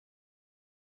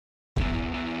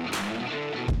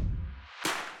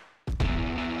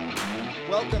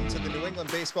Welcome to the New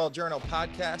England Baseball Journal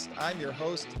podcast. I'm your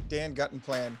host, Dan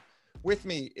Guttenplan. With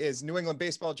me is New England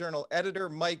Baseball Journal editor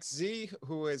Mike Z,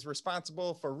 who is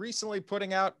responsible for recently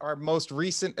putting out our most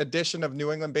recent edition of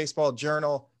New England Baseball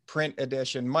Journal print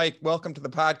edition. Mike, welcome to the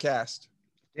podcast.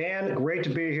 Dan, great to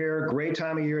be here. Great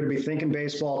time of year to be thinking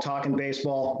baseball, talking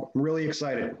baseball. I'm really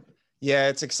excited. Yeah,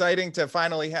 it's exciting to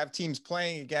finally have teams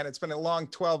playing again. It's been a long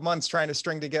 12 months trying to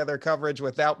string together coverage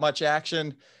without much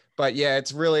action. But yeah,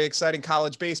 it's really exciting.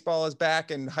 College baseball is back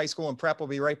and high school and prep will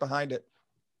be right behind it.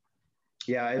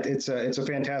 Yeah, it's a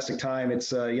fantastic time.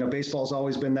 It's, baseball's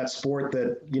always been that sport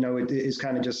that, it is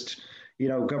kind of just,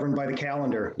 governed by the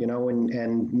calendar,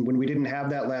 and when we didn't have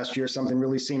that last year, something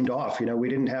really seemed off. We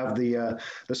didn't have the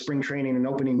spring training and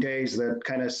opening days that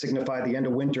kind of signify the end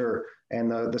of winter and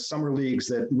the summer leagues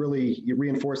that really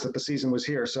reinforced that the season was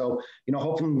here. So,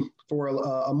 hoping for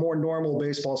a more normal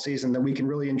baseball season that we can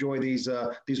really enjoy these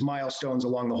milestones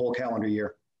along the whole calendar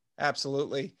year.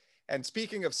 Absolutely. And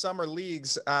speaking of summer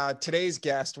leagues, today's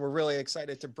guest, we're really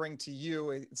excited to bring to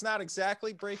you. It's not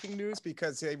exactly breaking news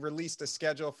because they released a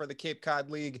schedule for the Cape Cod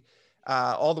League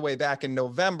all the way back in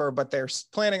November, but they're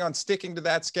planning on sticking to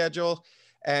that schedule.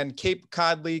 And Cape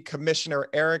Cod League Commissioner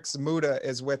Eric Zmuda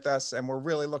is with us, and we're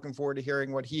really looking forward to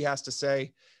hearing what he has to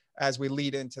say as we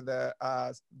lead into the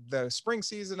spring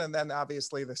season and then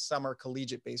obviously the summer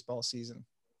collegiate baseball season.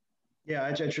 Yeah,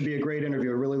 it should be a great interview.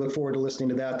 I really look forward to listening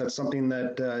to that. That's something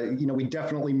that, we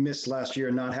definitely missed last year,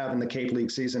 not having the Cape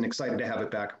League season. Excited to have it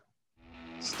back.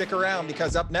 Stick around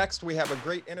because up next, we have a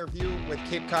great interview with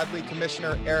Cape Cod League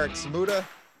Commissioner Eric Zmuda.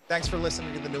 Thanks for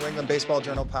listening to the New England Baseball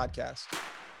Journal podcast.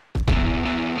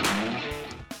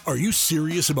 Are you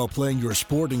serious about playing your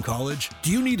sport in college?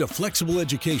 Do you need a flexible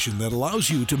education that allows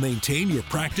you to maintain your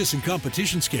practice and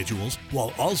competition schedules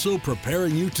while also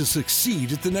preparing you to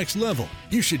succeed at the next level?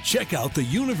 You should check out the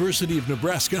University of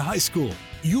Nebraska High School.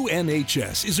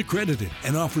 UNHS is accredited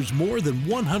and offers more than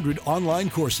 100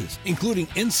 online courses, including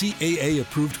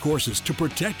NCAA-approved courses to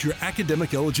protect your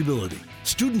academic eligibility.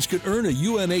 Students could earn a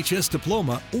UNHS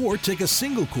diploma or take a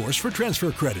single course for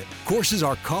transfer credit. Courses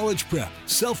are college prep,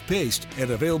 self-paced,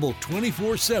 and available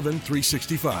 24/7,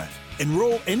 365.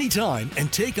 Enroll anytime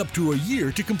and take up to a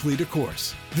year to complete a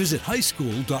course. Visit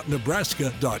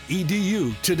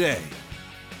highschool.nebraska.edu today.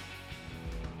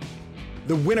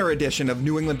 The winter edition of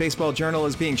New England Baseball Journal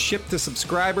is being shipped to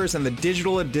subscribers, and the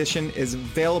digital edition is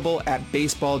available at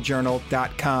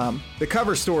baseballjournal.com. The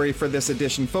cover story for this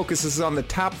edition focuses on the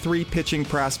top 3 pitching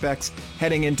prospects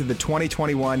heading into the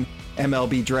 2021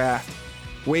 MLB Draft.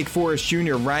 Wake Forest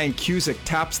junior Ryan Cusick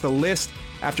tops the list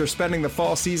after spending the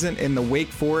fall season in the Wake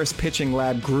Forest pitching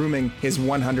lab grooming his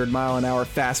 100-mile-an-hour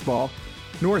fastball.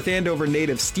 North Andover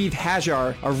native Steve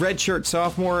Hajar, a redshirt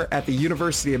sophomore at the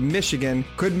University of Michigan,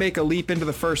 could make a leap into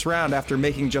the first round after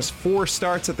making just 4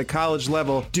 starts at the college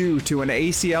level due to an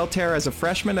ACL tear as a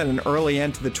freshman and an early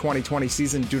end to the 2020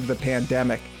 season due to the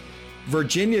pandemic.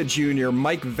 Virginia junior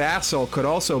Mike Vassell could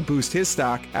also boost his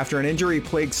stock after an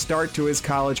injury-plagued start to his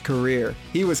college career.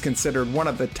 He was considered one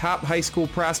of the top high school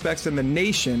prospects in the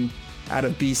nation out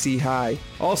of BC High.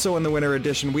 Also in the winter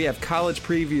edition, we have college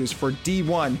previews for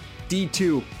D1,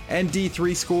 D2, and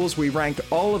D3 schools. We ranked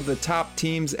all of the top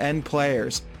teams and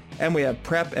players. And we have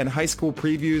prep and high school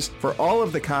previews for all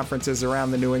of the conferences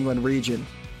around the New England region.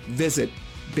 Visit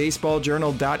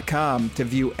baseballjournal.com to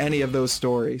view any of those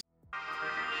stories.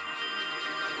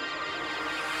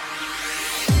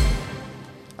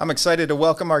 I'm excited to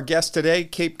welcome our guest today,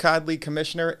 Cape Cod League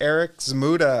Commissioner Eric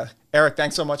Zmuda. Eric,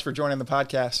 thanks so much for joining the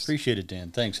podcast. Appreciate it,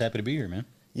 Dan. Thanks. Happy to be here, man.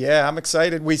 Yeah, I'm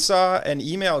excited. We saw an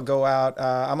email go out.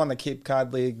 I'm on the Cape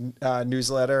Cod League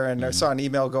newsletter, and I saw an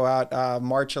email go out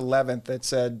March 11th that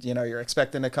said, you're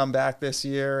expecting to come back this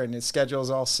year and his schedule's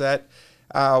all set.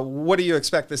 What do you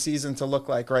expect the season to look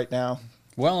like right now?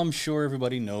 Well, I'm sure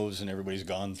everybody knows and everybody's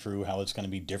gone through how it's going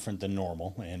to be different than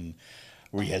normal. And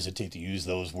we hesitate to use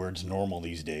those words normal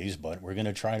these days, but we're going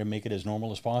to try to make it as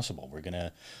normal as possible. We're going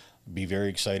to be very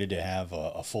excited to have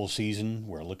a full season.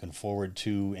 We're looking forward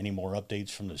to any more updates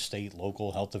from the state,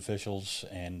 local health officials,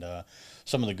 and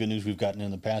some of the good news we've gotten in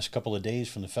the past couple of days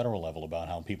from the federal level about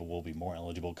how people will be more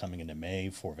eligible coming into May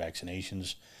for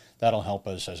vaccinations. That'll help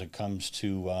us as it comes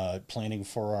to planning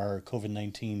for our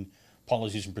COVID-19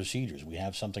 policies and procedures. We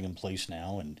have something in place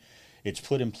now, and it's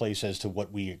put in place as to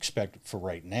what we expect for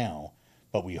right now.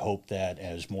 But we hope that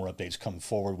as more updates come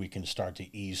forward, we can start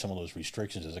to ease some of those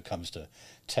restrictions as it comes to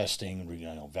testing,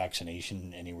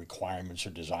 vaccination, any requirements or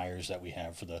desires that we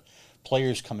have for the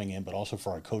players coming in, but also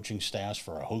for our coaching staffs,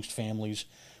 for our host families.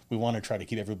 we want to try to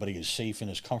keep everybody as safe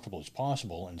and as comfortable as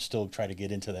possible and still try to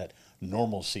get into that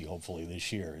normalcy, hopefully,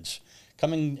 this year. It's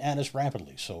coming at us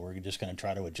rapidly, so we're just going to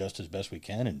try to adjust as best we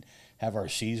can and have our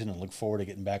season and look forward to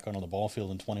getting back onto the ball field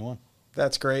in 21.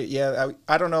 That's great. Yeah,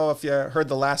 I don't know if you heard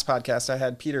the last podcast. I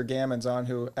had Peter Gammons on,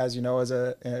 who, as you know, is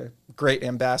a great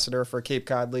ambassador for Cape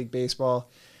Cod League Baseball.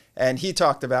 And he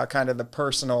talked about kind of the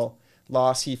personal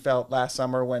loss he felt last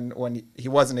summer when he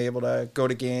wasn't able to go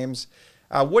to games.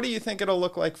 What do you think it'll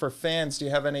look like for fans? Do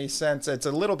you have any sense? It's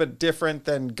a little bit different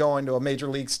than going to a major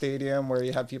league stadium where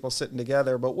you have people sitting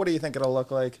together, but what do you think it'll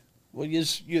look like? Well,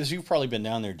 as you've probably been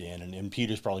down there, Dan, and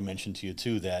Peter's probably mentioned to you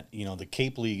too that, the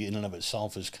Cape League in and of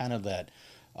itself is kind of that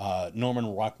Norman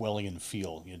Rockwellian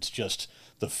feel. It's just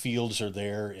the fields are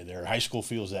there. They're high school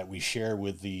fields that we share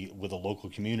with the local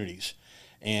communities,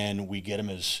 and we get them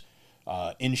as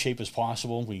in shape as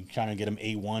possible. We kind of get them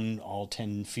A1. All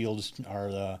 10 fields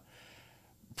are the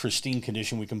pristine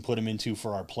condition we can put them into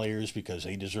for our players because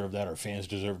they deserve that. Our fans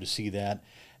deserve to see that,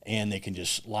 and they can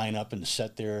just line up and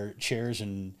set their chairs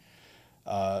and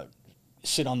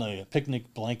sit on the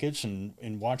picnic blankets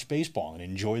and watch baseball and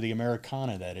enjoy the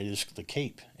Americana that is the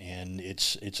Cape. And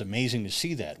it's amazing to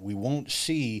see that. We won't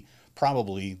see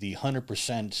probably the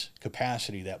 100%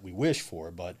 capacity that we wish for,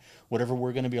 but whatever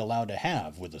we're going to be allowed to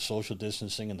have with the social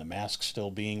distancing and the masks still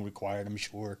being required, I'm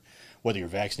sure, whether you're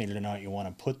vaccinated or not, you want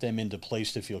to put them into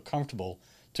place to feel comfortable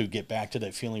to get back to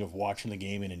that feeling of watching the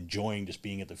game and enjoying just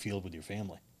being at the field with your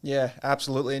family. Yeah,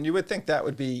 absolutely. And you would think that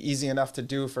would be easy enough to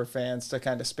do for fans to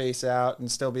kind of space out and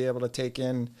still be able to take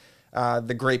in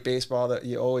the great baseball that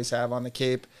you always have on the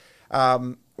Cape.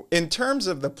 In terms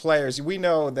of the players, we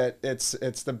know that it's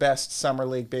the best summer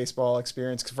league baseball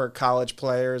experience for college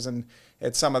players, and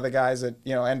it's some of the guys that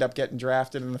end up getting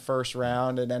drafted in the first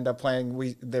round and end up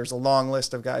playing. There's a long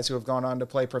list of guys who have gone on to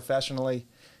play professionally.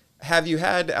 Have you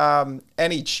had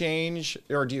any change,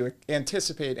 or do you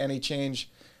anticipate any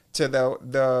change to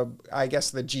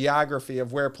the geography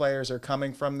of where players are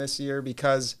coming from this year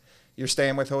because you're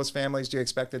staying with host families? Do you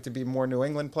expect it to be more New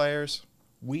England players?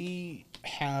 We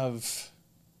have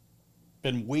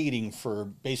been waiting for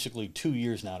basically 2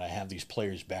 years now to have these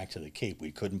players back to the Cape. We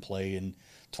couldn't play in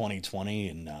 2020,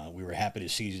 and we were happy to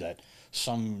see that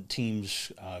some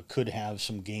teams could have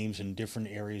some games in different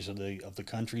areas of the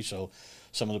country, so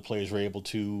some of the players were able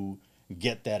to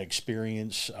get that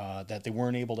experience that they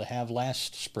weren't able to have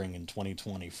last spring in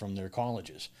 2020 from their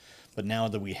colleges. But now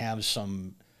that we have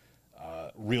some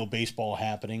real baseball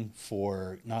happening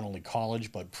for not only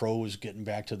college but pros getting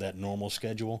back to that normal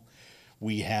schedule,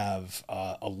 we have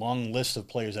a long list of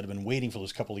players that have been waiting for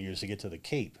those couple of years to get to the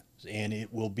Cape. And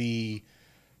it will be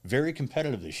very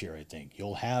competitive this year, I think.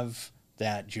 You'll have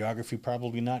that geography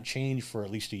probably not change for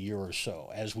at least a year or so.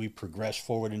 As we progress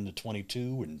forward into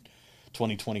 22 and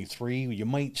 2023, you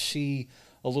might see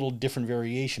a little different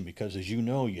variation because, as you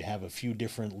know, you have a few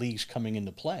different leagues coming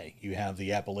into play. You have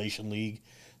the Appalachian League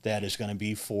that is going to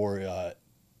be for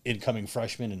incoming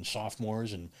freshmen and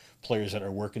sophomores and players that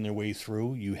are working their way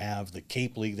through. You have the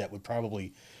Cape League that would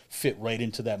probably fit right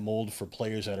into that mold for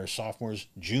players that are sophomores,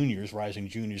 juniors. Rising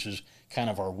juniors is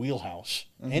kind of our wheelhouse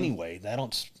anyway.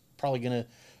 That's probably going to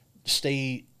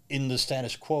stay in the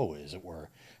status quo, as it were.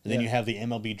 And then you have the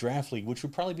MLB Draft League, which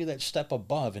would probably be that step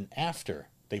above and after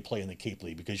they play in the Cape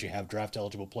League, because you have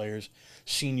draft-eligible players,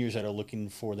 seniors that are looking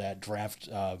for that draft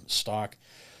stock.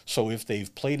 So if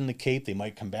they've played in the Cape, they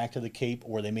might come back to the Cape,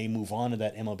 or they may move on to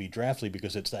that MLB Draft League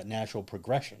because it's that natural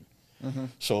progression.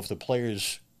 So if the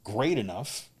player's great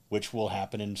enough, which will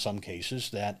happen in some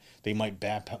cases, that they might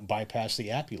bypass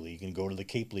the Appy League and go to the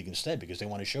Cape League instead because they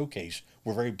want to showcase.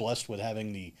 We're very blessed with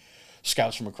having the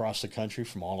scouts from across the country,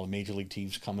 from all the major league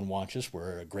teams, come and watch us.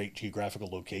 We're a great geographical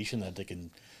location that they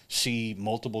can see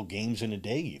multiple games in a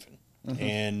day even,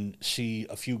 and see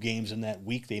a few games in that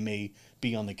week they may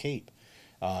be on the Cape.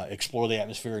 Explore the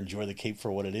atmosphere, enjoy the Cape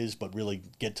for what it is, but really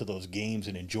get to those games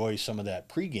and enjoy some of that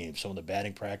pregame, some of the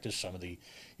batting practice, some of the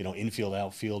infield,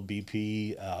 outfield,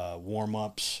 BP,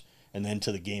 warm-ups, and then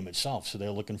to the game itself. So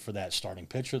they're looking for that starting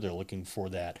pitcher. They're looking for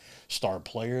that star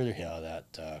player,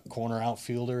 that corner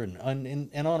outfielder, and on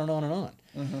and on and on and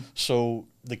on. So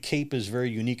the Cape is very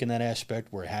unique in that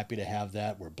aspect. We're happy to have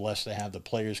that. We're blessed to have the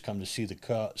players come to see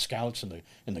the scouts and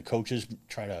the coaches,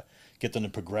 try to get them to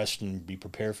progress and be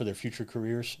prepared for their future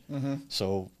careers.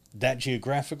 So that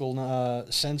geographical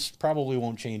sense probably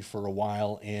won't change for a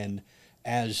while. And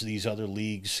as these other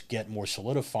leagues get more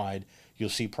solidified, you'll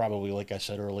see probably, like I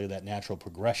said earlier, that natural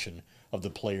progression of the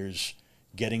players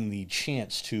getting the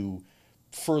chance to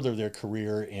further their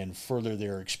career and further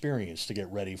their experience to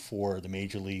get ready for the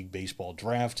Major League Baseball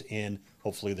draft and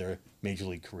hopefully their Major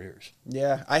League careers.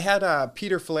 Yeah, I had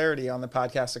Peter Flaherty on the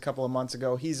podcast a couple of months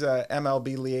ago. He's a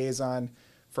MLB liaison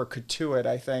for Cotuit,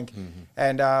 I think.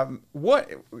 And what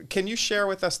can you share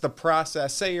with us the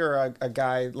process? Say you're a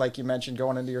guy, like you mentioned,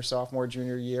 going into your sophomore,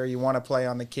 junior year, you want to play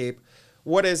on the Cape.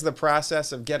 What is the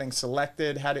process of getting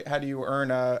selected? How do you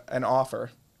earn an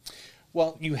offer?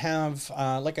 Well, you have,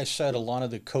 like I said, a lot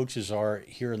of the coaches are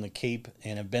here in the Cape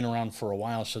and have been around for a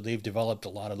while, so they've developed a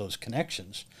lot of those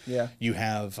connections. Yeah. You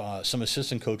have some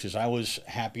assistant coaches. I was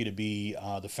happy to be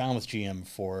the Falmouth GM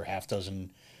for half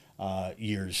dozen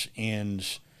years, and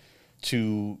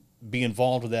to be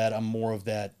involved with that, I'm more of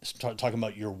that, talking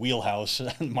about your wheelhouse.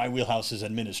 My wheelhouse is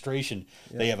administration.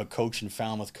 Yeah. They have a coach in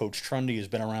Falmouth, Coach Trundy, has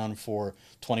been around for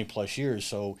 20 plus years,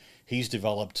 so he's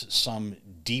developed some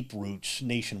deep roots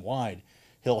nationwide.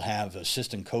 He'll have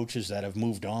assistant coaches that have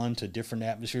moved on to different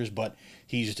atmospheres, but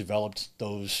he's developed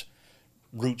those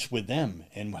roots with them.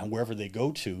 And wherever they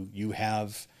go to, you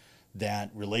have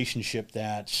that relationship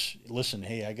that's, listen,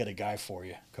 hey, I got a guy for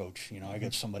you, coach. I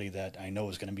got somebody that I know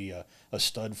is going to be a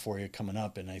stud for you coming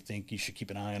up, and I think you should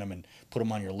keep an eye on him and put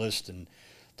him on your list. And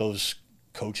those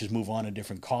coaches move on to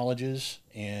different colleges,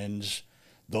 and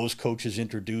those coaches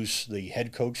introduce the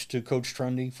head coach to Coach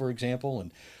Trundy, for example,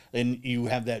 and you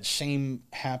have that same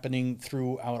happening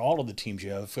throughout all of the teams.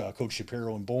 You have Coach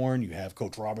Shapiro in Bourne, you have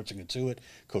Coach Roberts in Cotuit,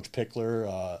 Coach Pickler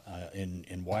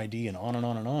in YD, and on and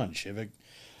on and on. Shivik,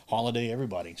 Holiday,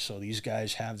 everybody. So these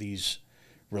guys have these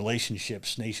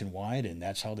relationships nationwide, and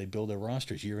that's how they build their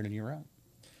rosters year in and year out.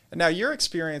 Now, your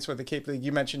experience with the Cape League,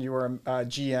 you mentioned you were a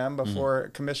GM before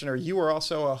commissioner. You were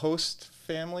also a host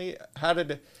family.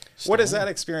 What is that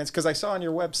experience? Because I saw on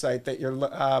your website that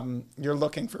you're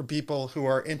looking for people who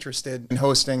are interested in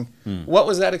hosting. What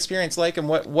was that experience like, and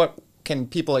what can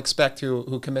people expect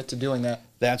who commit to doing that?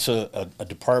 That's a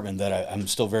department that I'm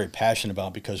still very passionate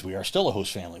about, because we are still a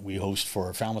host family. We host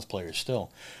for Falmouth players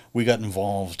still. We got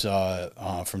involved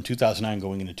from 2009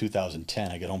 going into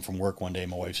 2010. I get home from work one day,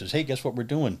 my wife says, hey, guess what we're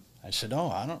doing? I said, oh,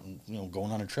 I don't,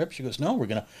 going on a trip? She goes, no, we're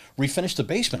going to refinish the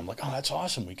basement. I'm like, oh, that's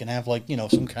awesome. We can have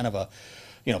some kind of a,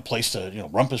 place to,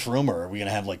 rumpus room, or are we going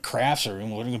to have like crafts, or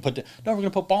what are we going to put? No, we're going to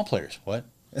put ball players. What?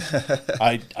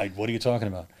 What are you talking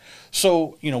about?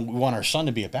 So, we want our son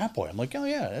to be a bat boy. I'm like, oh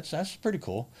yeah, that's pretty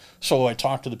cool. So I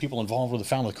talked to the people involved with the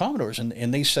Falmouth Commodores,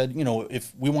 and they said,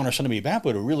 if we want our son to be a bat boy,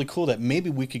 it's really cool that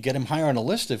maybe we could get him higher on the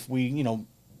list if we,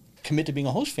 commit to being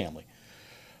a host family.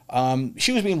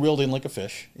 She was being reeled in like a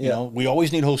fish. We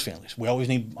always need host families. We always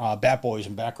need bat boys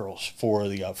and bat girls for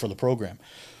the program.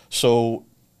 So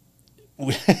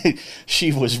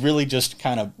she was really just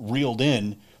kind of reeled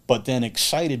in, but then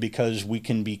excited because we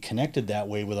can be connected that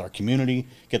way with our community,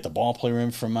 get the ball player in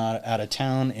from out of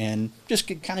town, and just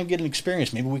get an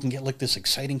experience. Maybe we can get like this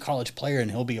exciting college player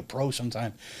and he'll be a pro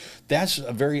sometime. That's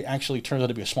actually turns out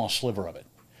to be a small sliver of it.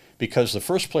 Because the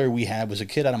first player we had was a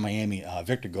kid out of Miami,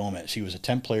 Victor Gomez. He was a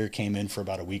temp player, came in for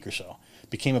about a week or so.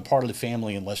 Became a part of the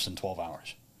family in less than 12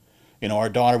 hours. Our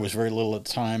daughter was very little at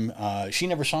the time. She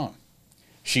never saw him.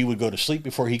 She would go to sleep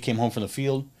before he came home from the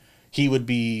field. He would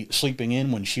be sleeping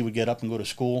in when she would get up and go to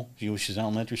school. She was in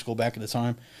elementary school back at the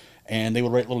time. And they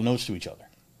would write little notes to each other.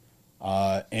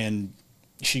 And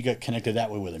she got connected that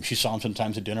way with him. She saw him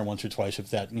sometimes at dinner once or twice if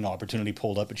that opportunity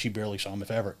pulled up, but she barely saw him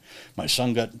if ever. My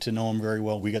son got to know him very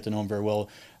well. We got to know him very well.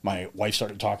 My wife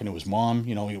started talking to his mom.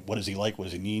 What does he like? What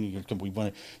does he need?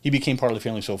 He became part of the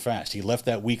family so fast. He left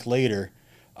that week later,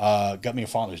 got me a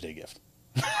Father's Day gift.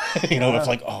 It's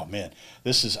like, oh man,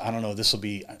 I don't know, this will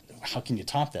be, how can you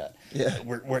top that? Yeah.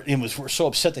 We're so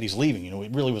upset that he's leaving.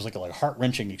 It really was like a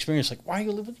heart-wrenching experience. Like, why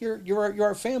you live with you're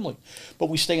our family? But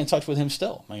we stay in touch with him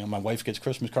still. My wife gets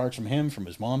Christmas cards from him, from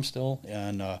his mom still,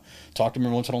 and talk to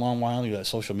him once in a long while. That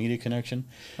social media connection.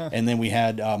 Huh. And then we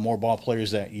had more ball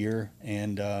players that year,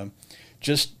 and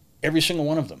just every single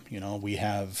one of them.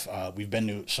 We've been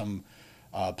to some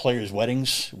players'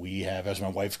 weddings. We have, as my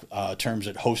wife terms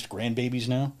it, host grandbabies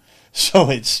now. So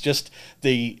it's just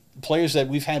the players that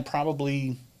we've had,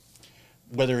 probably,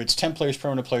 whether it's 10 players,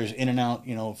 permanent players in and out,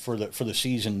 for the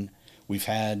season, we've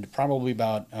had probably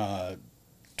about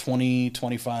 20,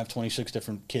 25, 26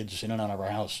 different kids in and out of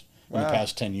our house in the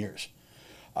past 10 years.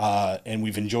 And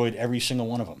we've enjoyed every single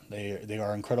one of them. They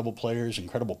are incredible players,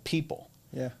 incredible people.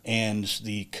 Yeah. And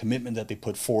the commitment that they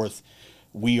put forth,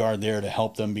 we are there to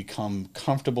help them become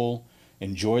comfortable,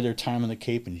 enjoy their time on the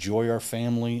Cape, enjoy our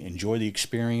family, enjoy the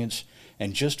experience,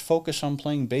 and just focus on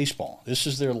playing baseball. This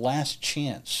is their last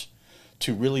chance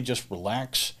to really just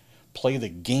relax, play the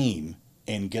game,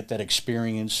 and get that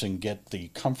experience and get the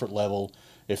comfort level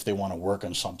if they want to work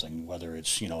on something, whether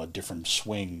it's, a different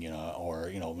swing, or,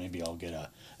 maybe I'll get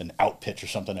an out pitch or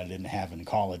something I didn't have in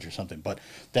college or something. But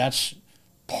that's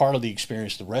part of the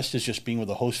experience. The rest is just being with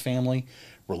the host family,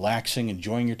 relaxing,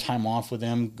 enjoying your time off with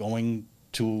them, going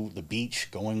to the beach,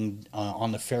 going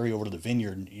on the ferry over to the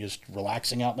vineyard, just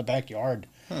relaxing out in the backyard.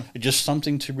 Just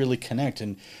something to really connect.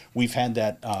 And we've had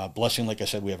that blessing. Like I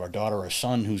said, we have our daughter, our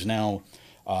son, who's now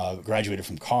graduated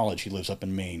from college. He lives up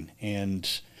in Maine. And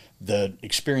the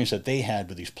experience that they had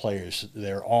with these players,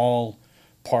 they're all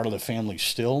part of the family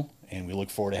still, and we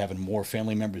look forward to having more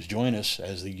family members join us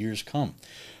as the years come.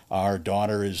 Our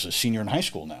daughter is a senior in high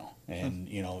school now, and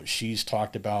she's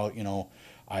talked about,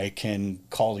 I can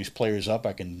call these players up,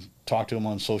 I can talk to them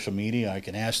on social media, I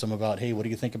can ask them about, hey, what do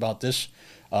you think about this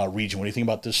region, what do you think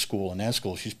about this school and that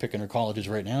school? She's picking her colleges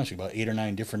right now. She's about 8 or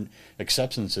 9 different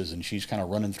acceptances, and she's kind of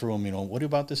running through them, what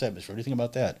about this atmosphere, what do you think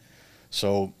about that?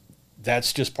 So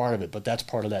that's just part of it, but that's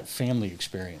part of that family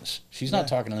experience. She's not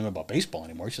talking to them about baseball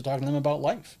anymore. She's talking to them about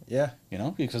life. Yeah.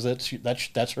 Because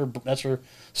that's her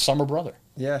summer brother.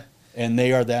 Yeah. And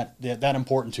they are that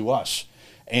important to us.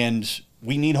 And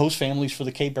we need host families for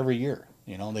the Cape every year.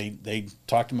 They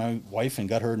talked to my wife and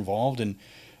got her involved,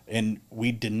 and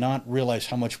we did not realize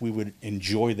how much we would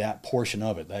enjoy that portion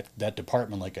of it, that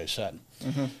department, like I said.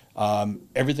 Mm-hmm.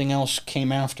 Everything else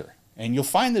came after. And you'll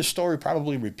find this story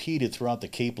probably repeated throughout the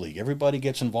Cape League. Everybody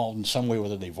gets involved in some way,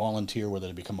 whether they volunteer, whether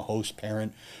they become a host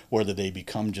parent, whether they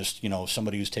become just,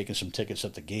 somebody who's taking some tickets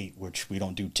at the gate, which we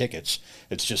don't do tickets.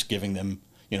 It's just giving them,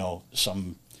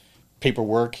 some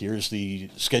paperwork. Here's the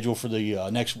schedule for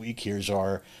the next week. Here's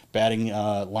our batting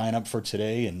lineup for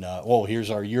today. And,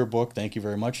 here's our yearbook. Thank you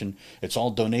very much. And it's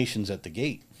all donations at the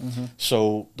gate. Mm-hmm.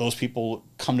 So those people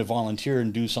come to volunteer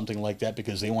and do something like that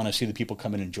because they want to see the people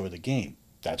come and enjoy the game.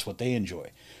 That's what they enjoy.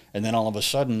 And then all of a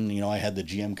sudden, I had the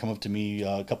GM come up to me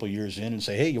a couple of years in and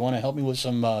say, hey, you want to help me with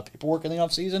some paperwork in the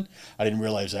off season? I didn't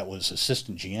realize that was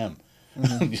assistant GM.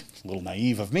 Mm-hmm. A little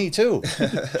naive of me, too.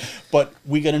 But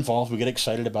we get involved. We get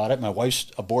excited about it. My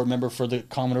wife's a board member for the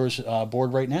Commodores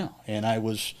board right now. And I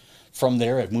was from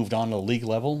there. I've moved on to the league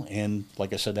level. And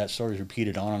like I said, that story is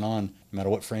repeated on and on. No matter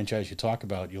what franchise you talk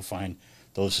about, you'll find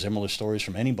those similar stories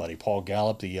from anybody. Paul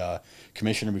Gallup, the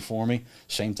commissioner before me,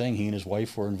 same thing. He and his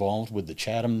wife were involved with the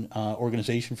Chatham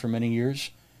organization for many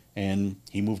years, and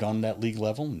he moved on to that league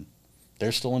level, and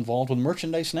they're still involved with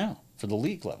merchandise now for the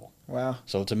league level. Wow.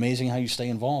 So it's amazing how you stay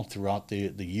involved throughout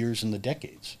the years and the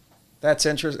decades. That's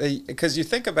interesting, because you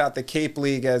think about the Cape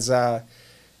League as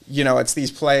it's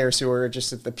these players who are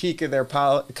just at the peak of their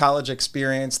college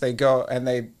experience. They go and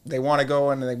they want to go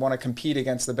and they want to compete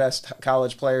against the best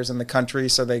college players in the country,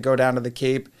 so they go down to the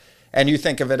Cape. And you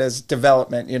think of it as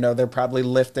development. They're probably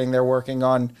lifting, they're working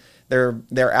on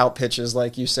their out pitches,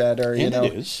 like you said, or and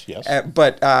it is, yes.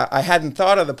 But I hadn't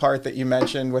thought of the part that you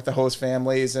mentioned with the host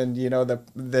families, and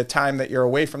the time that you're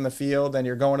away from the field and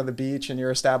you're going to the beach and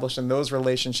you're establishing those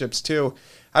relationships too.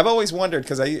 I've always wondered,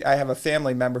 because I have a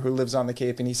family member who lives on the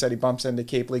Cape, and he said he bumps into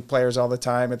Cape League players all the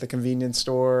time at the convenience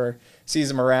store, or sees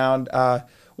them around.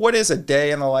 What is a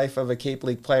day in the life of a Cape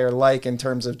League player like in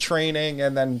terms of training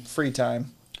and then free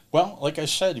time? Well, like I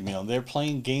said, they're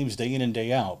playing games day in and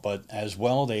day out, but as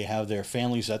well, they have their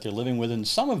families that they're living with, and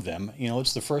some of them,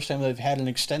 it's the first time they've had an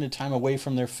extended time away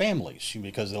from their families,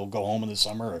 because they'll go home in the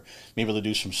summer, or maybe they'll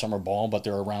do some summer ball, but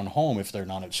they're around home if they're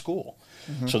not at school.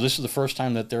 Mm-hmm. So this is the first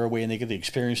time that they're away and they get the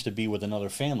experience to be with another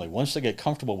family. Once they get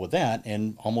comfortable with that,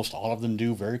 and almost all of them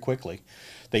do very quickly,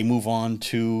 they move on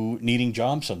to needing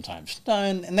jobs sometimes.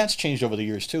 And that's changed over the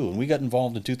years too. When we got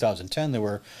involved in 2010,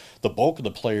 the bulk of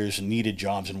the players needed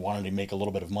jobs and wanted to make a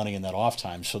little bit of money in that off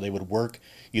time. So they would work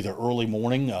either early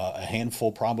morning, a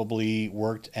handful probably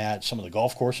worked at some of the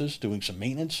golf courses doing some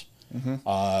maintenance.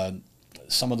 Mm-hmm.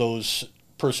 Some of those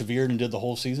persevered and did the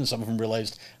whole season. Some of them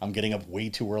realized I'm getting up way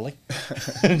too early.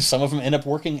 Some of them end up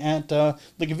working at the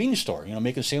convenience store,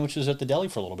 making sandwiches at the deli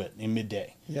for a little bit in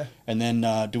midday. Yeah. And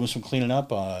then doing some cleaning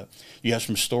up. You have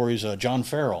some stories. John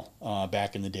Farrell,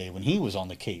 back in the day when he was on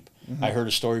the Cape. Mm-hmm. I heard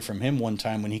a story from him one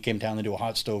time when he came down to do a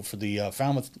hot stove for the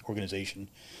Falmouth organization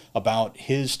about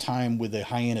his time with the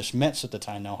Hyannis Mets at the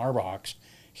time, now Harbor Hawks.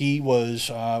 He was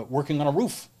working on a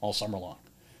roof all summer long,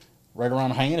 right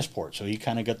around Hyannisport, so he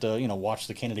kind of got to watch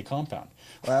the Kennedy compound.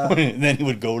 Wow. And then he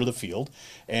would go to the field,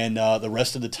 and the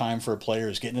rest of the time for a player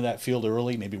is getting to that field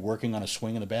early, maybe working on a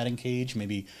swing in the batting cage,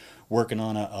 maybe working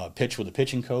on a pitch with a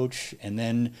pitching coach, and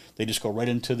then they just go right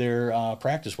into their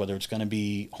practice, whether it's going to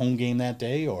be home game that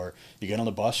day or you get on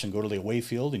the bus and go to the away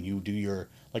field and you do your,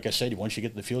 like I said, once you get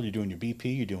to the field, you're doing your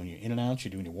BP, you're doing your in and outs,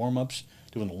 you're doing your warm-ups,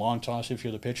 doing the long toss if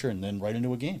you're the pitcher, and then right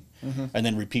into a game. Mm-hmm. And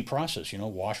then repeat process,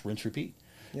 wash, rinse, repeat.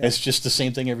 Yeah. It's just the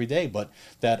same thing every day. But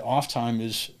that off time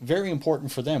is very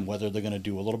important for them, whether they're going to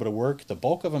do a little bit of work. The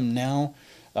bulk of them now,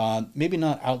 maybe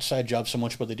not outside jobs so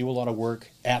much, but they do a lot of work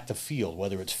at the field,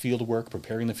 whether it's field work,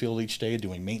 preparing the field each day,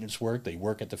 doing maintenance work. They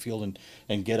work at the field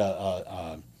and get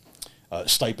a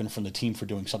stipend from the team for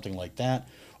doing something like that.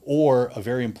 Or a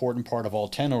very important part of all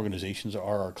 10 organizations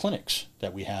are our clinics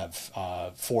that we have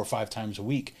 4 or 5 times a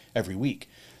week, every week.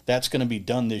 That's going to be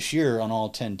done this year on all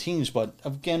 10 teams, but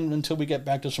again, until we get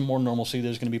back to some more normalcy,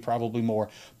 there's going to be probably more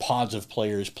pods of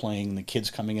players playing, the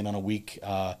kids coming in on a week,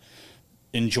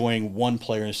 enjoying one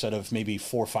player instead of maybe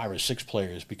 4, 5, or 6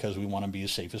 players, because we want to be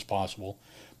as safe as possible.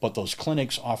 But those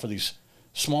clinics offer these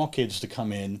small kids to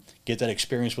come in, get that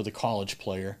experience with a college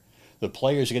player. The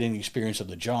players are getting the experience of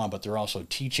the job, but they're also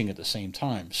teaching at the same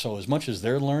time. So as much as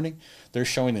they're learning, they're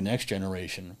showing the next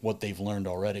generation what they've learned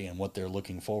already and what they're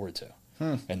looking forward to.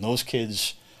 And those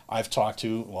kids I've talked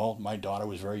to, well, my daughter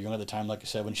was very young at the time, like I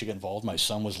said, when she got involved. My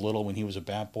son was little when he was a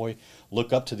bat boy.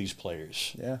 Look up to these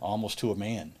players, almost to a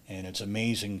man. And it's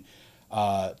amazing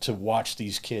to watch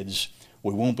these kids.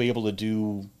 We won't be able to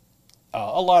do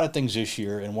a lot of things this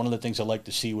year. And one of the things I like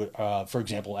to see, for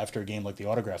example, after a game like the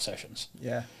autograph sessions.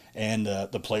 Yeah. And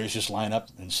the players just line up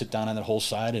and sit down on that whole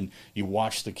side, and you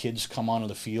watch the kids come onto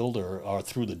the field or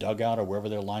through the dugout or wherever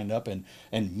they're lined up, and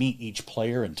meet each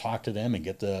player and talk to them and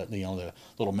get the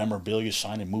little memorabilia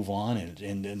signed and move on.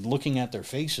 And looking at their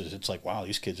faces, it's like, wow,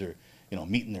 these kids are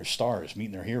meeting their stars,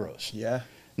 meeting their heroes. Yeah.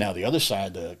 Now the other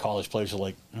side, the college players are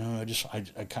like, oh,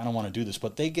 I kind of want to do this,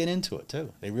 but they get into it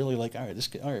too. They really like, all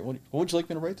right, what would you like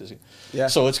me to write this? Yeah.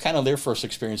 So it's kind of their first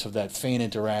experience of that fan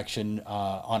interaction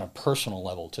on a personal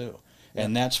level too,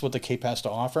 and that's what the Cape has to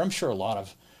offer. I'm sure a lot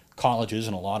of colleges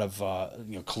and a lot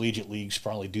of collegiate leagues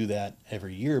probably do that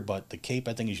every year, but the Cape,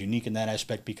 I think, is unique in that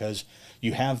aspect because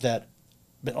you have that,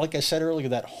 but like I said earlier,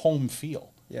 that home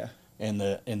feel. Yeah. And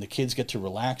the kids get to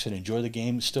relax and enjoy the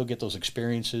game, still get those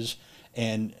experiences,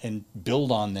 and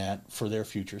build on that for their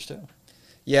futures too.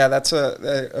 Yeah, that's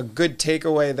a good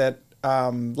takeaway. That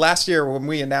last year when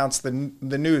we announced the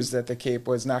news that the Cape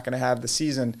was not going to have the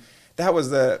season, that was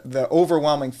the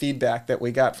overwhelming feedback that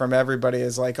we got from everybody,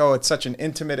 is like, oh, it's such an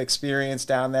intimate experience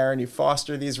down there, and you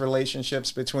foster these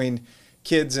relationships between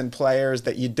kids and players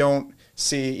that you don't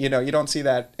see. You don't see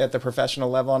that at the professional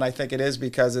level, and I think it is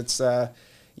because it's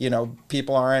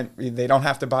people they don't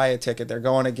have to buy a ticket. They're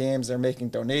going to games, they're making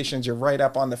donations. You're right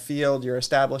up on the field. You're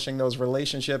establishing those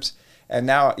relationships. And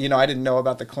now, I didn't know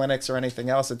about the clinics or anything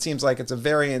else. It seems like it's a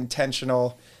very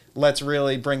intentional, let's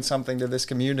really bring something to this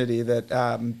community that,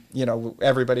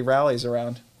 everybody rallies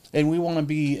around. And we want to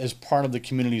be as part of the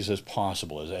communities as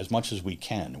possible, as much as we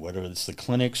can, whether it's the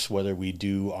clinics, whether we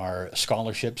do our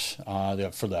scholarships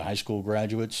for the high school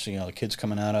graduates, the kids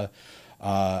coming out of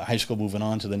high school moving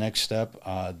on to the next step.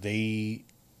 They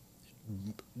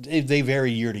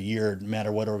vary year to year, no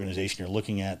matter what organization you're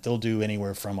looking at. They'll do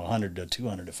anywhere from 100 to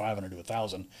 200 to 500 to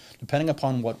 1,000, depending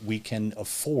upon what we can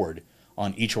afford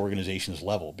on each organization's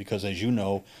level. Because as you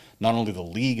know, not only the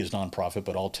league is nonprofit,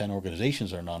 but all 10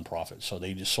 organizations are nonprofit. So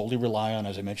they just solely rely on,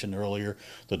 as I mentioned earlier,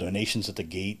 the donations at the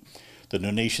gate, the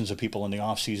donations of people in the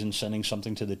off season sending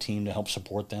something to the team to help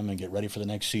support them and get ready for the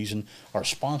next season. Our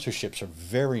sponsorships are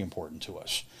very important to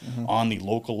us on the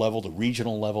local level, the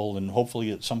regional level, and hopefully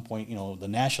at some point, the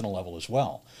national level as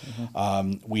well.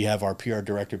 We have our PR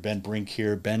director, Ben Brink,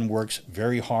 here. Ben works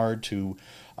very hard to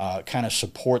kind of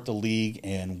support the league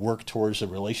and work towards the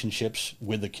relationships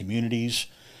with the communities.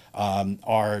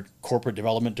 Our corporate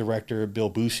development director,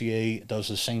 Bill Boussier, does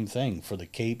the same thing for the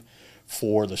Cape,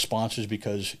 for the sponsors,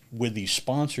 because with these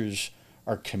sponsors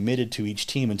are committed to each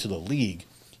team and to the league,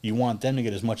 you want them to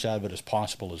get as much out of it as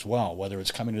possible as well, whether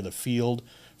it's coming to the field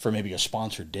for maybe a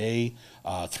sponsored day,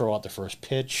 throw out the first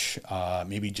pitch,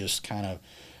 maybe just kind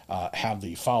of have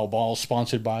the foul ball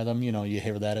sponsored by them. You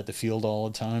hear that at the field all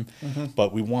the time.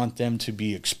 But we want them to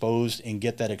be exposed and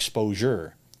get that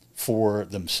exposure for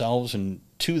themselves and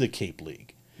to the Cape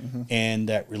League. And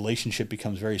that relationship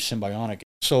becomes very symbiotic.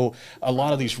 So a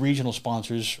lot of these regional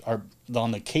sponsors are on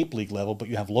the Cape League level, but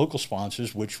you have local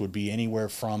sponsors, which would be anywhere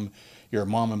from your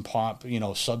mom and pop,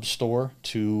 sub store,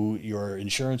 to your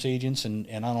insurance agents, and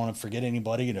I don't want to forget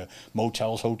anybody, to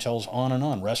motels, hotels, on and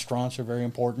on. Restaurants are very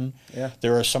important. Yeah.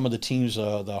 There are some of the teams,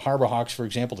 the Harbor Hawks, for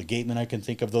example, the Gatemen, I can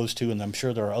think of those two, and I'm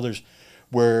sure there are others,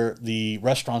 where the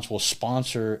restaurants will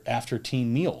sponsor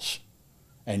after-team meals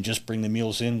and just bring the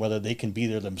meals in, whether they can be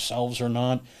there themselves or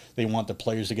not. They want the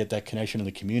players to get that connection to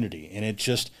the community. And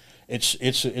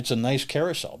it's a nice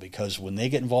carousel, because when they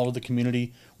get involved with the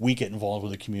community, we get involved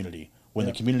with the community. when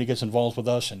the community gets involved with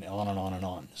us, and on and on and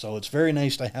on. So it's very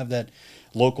nice to have that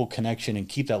local connection and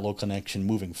keep that local connection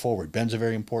moving forward. Ben's a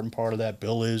very important part of that.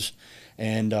 Bill is,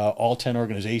 and all 10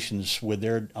 organizations with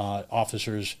their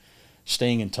officers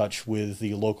staying in touch with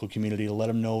the local community to let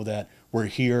them know that we're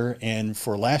here, and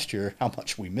for last year, how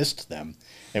much we missed them,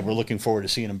 and we're looking forward to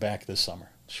seeing them back this summer.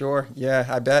 Sure. Yeah,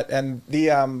 I bet. And the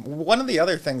one of the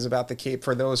other things about the Cape,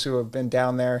 for those who have been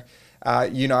down there,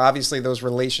 obviously those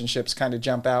relationships kind of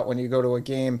jump out when you go to a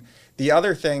game. The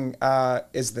other thing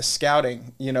is the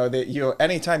scouting.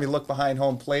 Anytime you look behind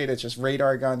home plate, it's just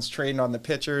radar guns trading on the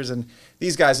pitchers, and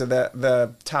these guys are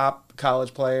the top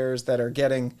college players that are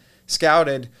getting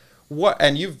scouted.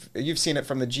 And you've seen it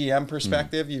from the GM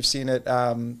perspective. You've seen it,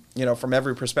 from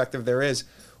every perspective there is.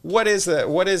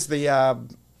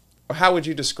 How would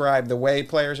you describe the way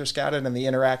players are scouted and the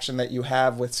interaction that you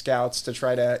have with scouts to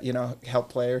try to, help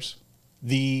players?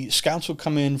 The scouts will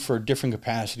come in for different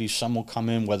capacities. Some will come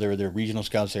in, whether they're regional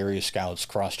scouts, area scouts,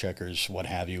 cross-checkers, what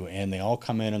have you, and they all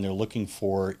come in and they're looking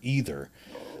for either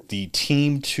the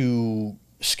team to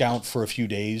scout for a few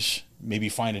days, maybe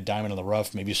find a diamond in the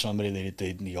rough, maybe somebody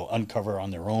they uncover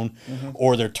on their own,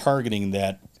 or they're targeting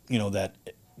that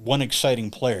one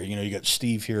exciting player. You got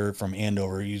Steve here from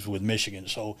Andover. He's with Michigan,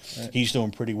 so he's doing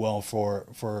pretty well for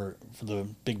the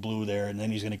Big Blue there. And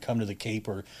then he's going to come to the Cape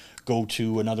or go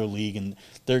to another league, and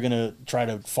they're going to try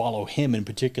to follow him in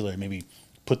particular. Maybe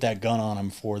put that gun on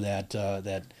him for that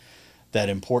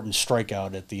important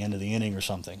strikeout at the end of the inning or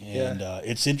something. And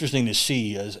it's interesting to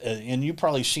see, and you've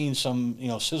probably seen some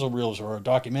sizzle reels or a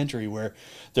documentary where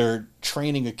they're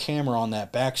training a camera on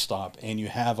that backstop, and you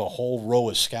have a whole row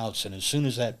of scouts, and as soon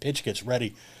as that pitch gets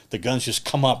ready, the guns just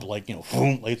come up like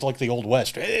boom, it's like the Old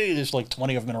West. Hey, there's like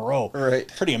 20 of them in a row.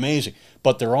 Right. Pretty amazing.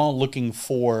 But they're all looking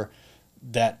for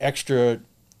that extra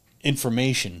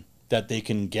information that they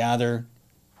can gather,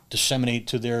 disseminate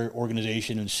to their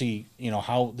organization, and see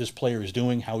how this player is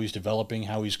doing, how he's developing,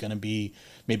 how he's going to be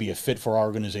maybe a fit for our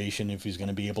organization, if he's going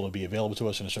to be able to be available to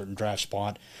us in a certain draft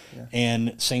spot.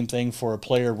 And same thing for a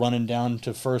player running down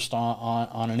to first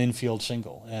on an infield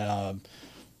single,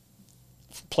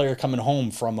 player coming home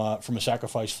from a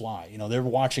sacrifice fly. They're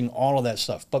watching all of that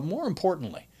stuff. But more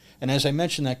importantly, and as I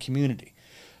mentioned, that community,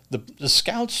 the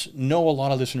scouts know a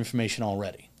lot of this information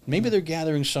already. Maybe they're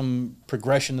gathering some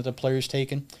progression that the player's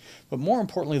taken, but more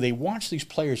importantly, they watch these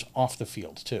players off the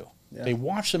field too. Yeah. They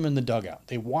watch them in the dugout.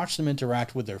 They watch them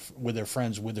interact with their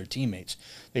friends, with their teammates.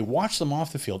 They watch them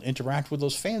off the field, interact with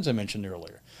those fans I mentioned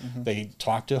earlier. They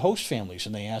talk to host families,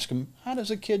 and they ask them, how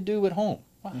does a kid do at home?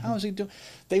 How is he doing?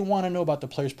 They want to know about the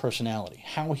player's personality,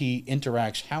 how he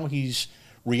interacts, how he's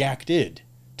reacted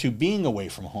to being away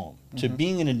from home, to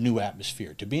being in a new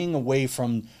atmosphere, to being away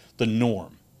from the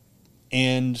norm.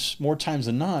 And more times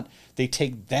than not, they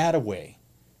take that away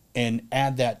and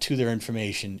add that to their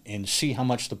information and see how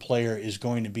much the player is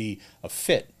going to be a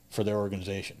fit for their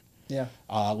organization. Yeah.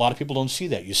 A lot of people don't see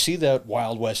that. You see that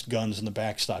Wild West guns in the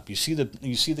backstop. You see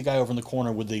the guy over in the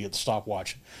corner with the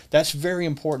stopwatch. That's very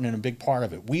important and a big part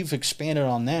of it. We've expanded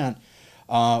on that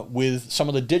with some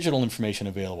of the digital information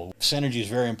available. Synergy is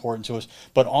very important to us,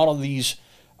 but all of these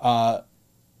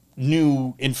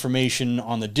new information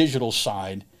on the digital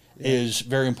side is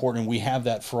very important. We have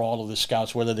that for all of the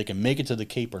scouts, whether they can make it to the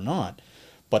Cape or not.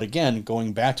 But again,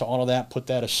 going back to all of that, put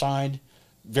that aside.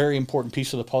 Very important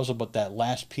piece of the puzzle, but that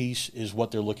last piece is what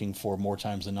they're looking for more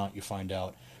times than not, you find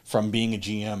out, from being a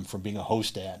GM, from being a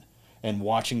host dad, and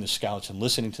watching the scouts and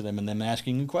listening to them and them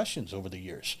asking you questions over the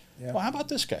years. Yeah. Well, how about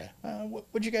this guy?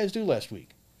 What'd you guys do last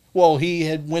week? Well, he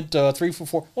had went 3 for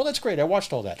 4. Well, that's great. I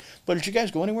watched all that. But did you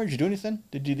guys go anywhere? Did you do anything?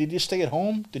 Did you stay at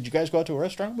home? Did you guys go out to a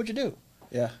restaurant? What'd you do?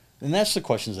 Yeah. And that's the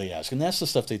questions they ask, and that's the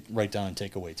stuff they write down and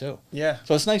take away too. Yeah.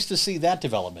 So it's nice to see that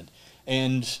development.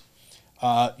 And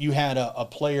you had a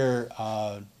player,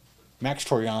 Max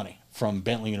Toriani from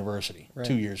Bentley University,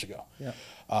 2 years ago.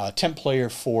 Yeah. Temp player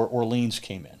for Orleans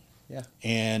came in. Yeah.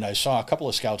 And I saw a couple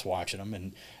of scouts watching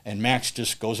him, and Max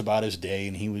just goes about his day,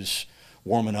 and he was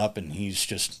warming up, and he's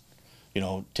just,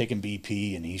 taking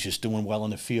BP, and he's just doing well in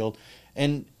the field.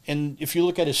 And if you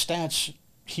look at his stats,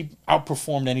 he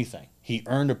outperformed anything. He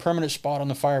earned a permanent spot on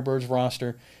the Firebirds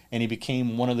roster, and he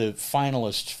became one of the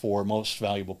finalists for most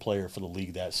valuable player for the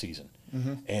league that season.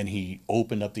 And he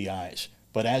opened up the eyes.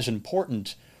 But as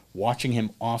important, watching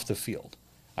him off the field.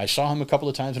 I saw him a couple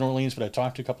of times in Orleans, but I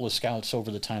talked to a couple of scouts over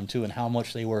the time too, and how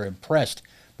much they were impressed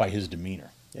by his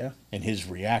demeanor. Yeah. And his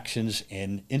reactions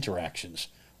and interactions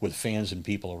with fans and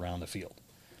people around the field.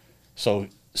 So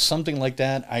something like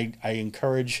that, I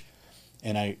encourage,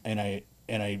 and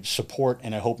I support,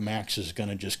 and I hope Max is going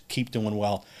to just keep doing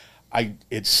well.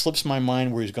 it slips my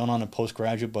mind where he's gone on a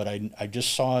postgraduate, but I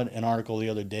just saw an article the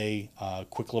other day, a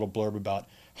quick little blurb about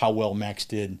how well Max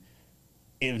did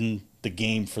in the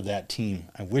game for that team.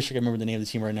 I wish I could remember the name of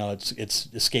the team right now. It's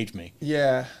escaped me.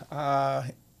 Yeah.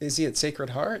 Is he at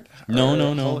Sacred Heart?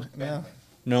 No. Yeah.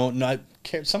 No, not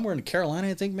somewhere in Carolina,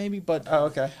 I think maybe, but Oh,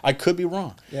 okay. I could be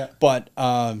wrong. Yeah. But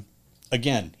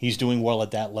again, he's doing well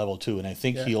at that level too, and I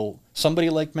think somebody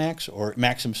like Max or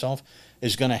Max himself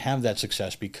is going to have that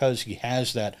success because he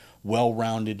has that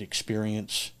well-rounded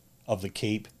experience of the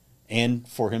Cape, and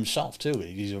for himself too.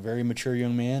 He's a very mature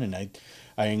young man,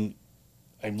 and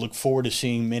I look forward to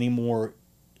seeing many more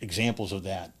examples of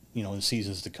that, in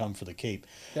seasons to come for the Cape.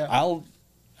 Yeah.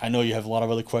 I know you have a lot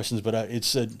of other questions, but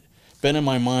it's been in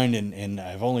my mind, and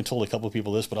I've only told a couple of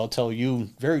people this, but I'll tell you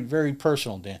very, very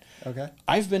personal, Dan. Okay.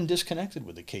 I've been disconnected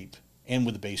with the Cape and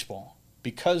with the baseball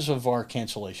because of our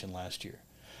cancellation last year.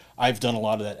 I've done a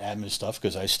lot of that admin stuff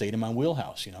because I stayed in my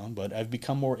wheelhouse, but I've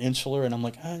become more insular, and I'm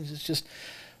like, it's just.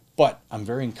 But I'm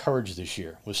very encouraged this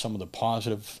year with some of the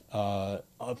positive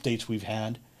updates we've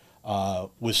had,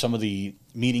 with some of the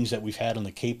meetings that we've had on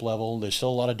the Cape level. There's still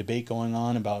a lot of debate going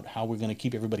on about how we're going to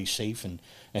keep everybody safe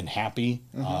and happy.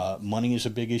 Mm-hmm. Money is a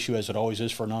big issue, as it always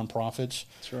is for nonprofits.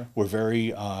 Sure. We're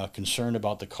very concerned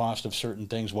about the cost of certain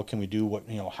things. What can we do?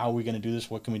 How are we going to do this?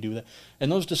 What can we do with that?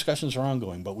 And those discussions are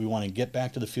ongoing. But we want to get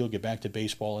back to the field, get back to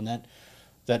baseball, and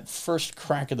that first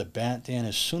crack of the bat, Dan,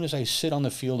 as soon as I sit on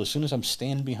the field, as soon as I'm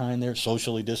standing behind there,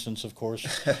 socially distanced, of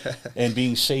course, and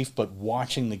being safe, but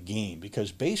watching the game,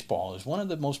 because baseball is one of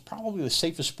the probably the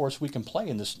safest sports we can play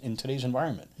in today's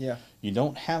environment. Yeah. You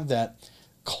don't have that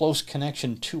close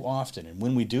connection too often, and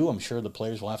when we do, I'm sure the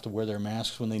players will have to wear their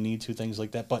masks when they need to, things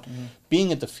like that. But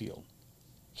being at the field,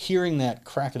 hearing that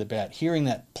crack of the bat, hearing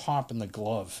that pop in the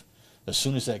glove, as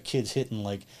soon as that kid's hitting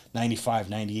like 95,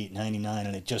 98, 99,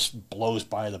 and it just blows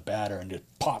by the batter and just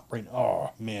pop right.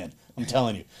 Oh, man, I'm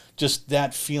telling you, just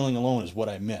that feeling alone is what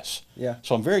I miss. Yeah.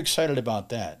 So I'm very excited about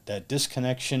that. That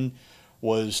disconnection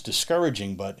was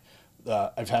discouraging, but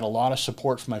I've had a lot of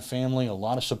support from my family, a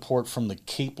lot of support from the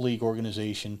Cape League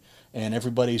organization, and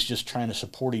everybody's just trying to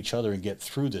support each other and get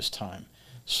through this time.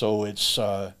 So it's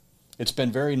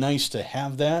been very nice to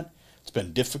have that. It's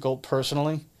been difficult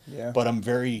personally. Yeah. But I'm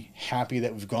very happy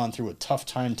that we've gone through a tough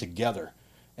time together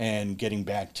and getting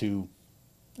back to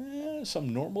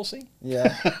some normalcy.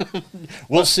 Yeah.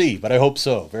 We'll see, but I hope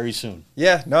so very soon.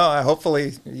 Yeah, no,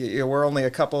 hopefully we're only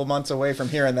a couple of months away from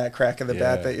hearing that crack of the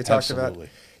bat that you talked about.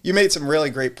 You made some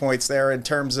really great points there in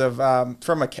terms of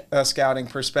from a scouting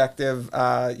perspective.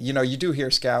 You do hear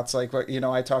scouts like,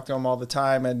 I talk to them all the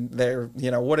time, and they're,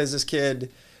 what is this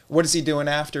kid? What is he doing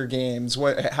after games?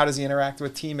 How does he interact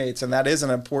with teammates? And that is an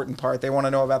important part. They want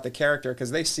to know about the character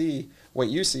because they see what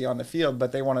you see on the field,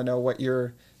 but they want to know what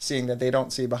you're seeing that they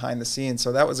don't see behind the scenes.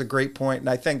 So that was a great point. And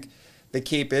I think the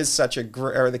Cape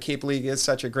the Cape League is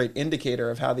such a great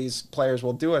indicator of how these players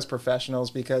will do as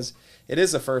professionals, because it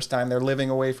is the first time they're living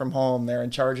away from home. They're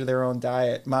in charge of their own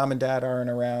diet. Mom and dad aren't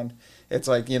around. It's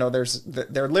like,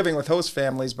 they're living with host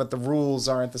families, but the rules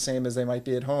aren't the same as they might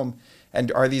be at home. And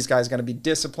are these guys going to be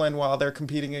disciplined while they're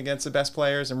competing against the best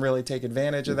players and really take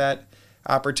advantage of that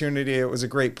opportunity? It was a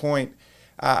great point.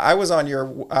 I was on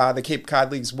the Cape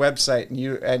Cod League's website,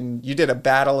 and you did a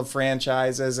battle of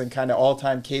franchises and kind of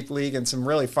all-time Cape League and some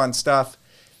really fun stuff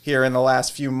here in the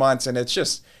last few months. And it's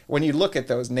just, when you look at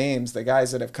those names, the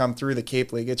guys that have come through the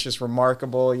Cape League, it's just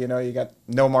remarkable. You got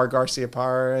Nomar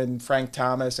Garciaparra and Frank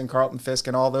Thomas and Carlton Fisk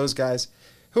and all those guys.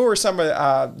 Who are some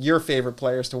of your favorite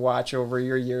players to watch over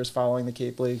your years following the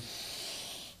Cape League?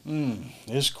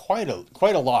 There's quite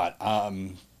a lot.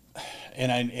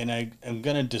 And I'm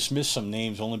going to dismiss some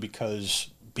names only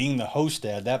because being the host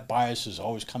dad, that bias is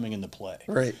always coming into play.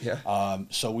 Right, yeah.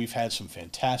 So we've had some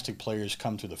fantastic players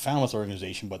come through the Falmouth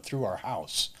organization, but through our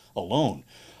house alone.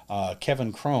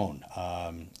 Kevin Crone,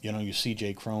 you see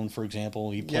Jay Crone, for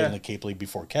example. He played in the Cape League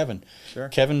before Kevin. Sure.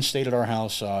 Kevin stayed at our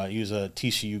house. He was a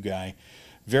TCU guy.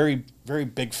 Very, very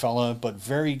big fella, but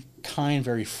very kind,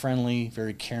 very friendly,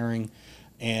 very caring,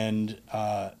 and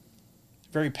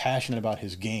very passionate about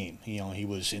his game. He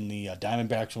was in the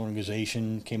Diamondbacks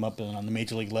organization, came up on the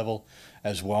major league level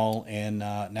as well, and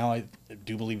now I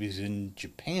do believe he's in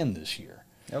Japan this year.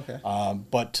 Okay.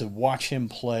 But to watch him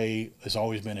play has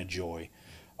always been a joy.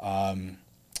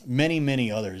 Many,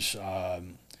 many others.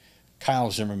 Kyle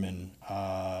Zimmerman,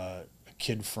 a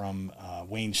kid from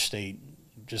Wayne State,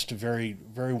 just a very,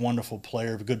 very wonderful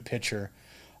player, a good pitcher,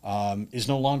 is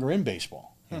no longer in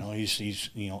baseball. He's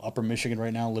Upper Michigan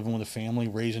right now, living with a family,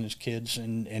 raising his kids,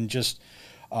 and just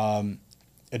a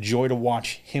joy to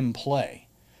watch him play,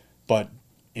 but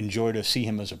enjoy to see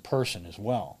him as a person as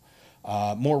well.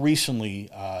 More recently,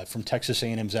 from Texas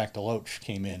A&M, Zach DeLoach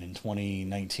came in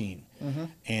 2019.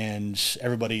 And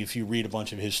everybody, if you read a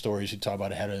bunch of his stories, he talked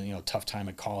about had a tough time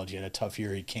at college. He had a tough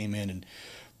year. He came in,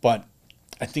 but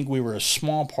I think we were a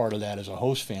small part of that as a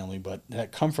host family. But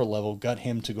that comfort level got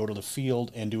him to go to the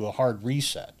field and do a hard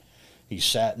reset. He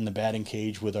sat in the batting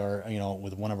cage with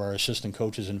with one of our assistant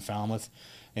coaches in Falmouth,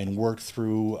 and worked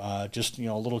through just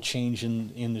a little change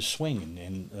in the swing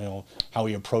and how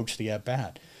he approached the at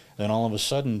bat. Then all of a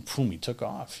sudden, boom, he took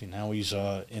off. And now he's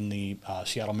in the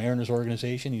Seattle Mariners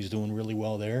organization. He's doing really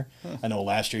well there. I know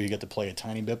last year he got to play a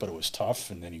tiny bit, but it was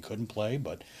tough, and then he couldn't play.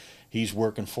 But he's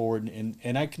working forward,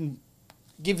 and I can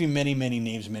give you many, many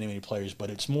names, many, many players,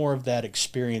 but it's more of that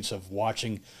experience of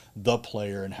watching the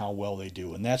player and how well they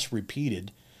do. And that's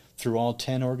repeated through all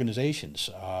 10 organizations.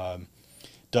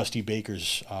 Dusty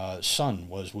Baker's son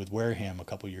was with Wareham a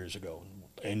couple years ago.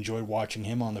 I enjoyed watching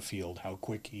him on the field, how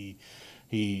quick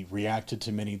he reacted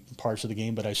to many parts of the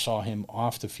game, but I saw him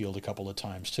off the field a couple of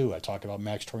times too. I talked about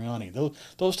Max Troiani.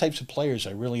 Those types of players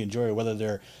I really enjoy, whether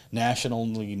they're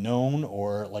nationally known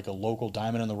or like a local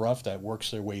diamond in the rough that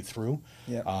works their way through.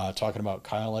 Yep. Talking about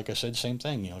Kyle, like I said, same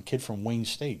thing. A kid from Wayne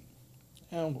State.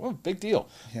 Big deal.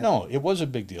 Yeah. No, it was a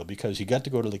big deal because he got to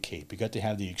go to the Cape. He got to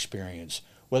have the experience.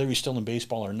 Whether he's still in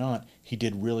baseball or not, he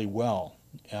did really well.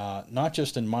 Not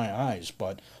just in my eyes,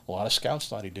 but a lot of scouts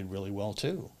thought he did really well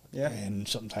too. Yeah. And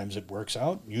sometimes it works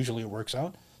out. Usually it works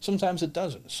out. Sometimes it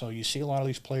doesn't. So you see a lot of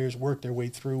these players work their way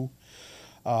through,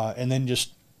 and then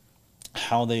just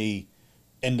how they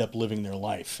end up living their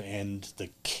life. And the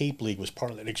Cape League was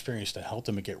part of that experience to help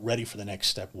them get ready for the next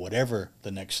step, whatever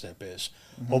the next step is.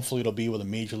 Hopefully it'll be with a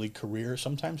major league career.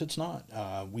 Sometimes it's not.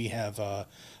 We have a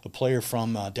player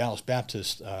from Dallas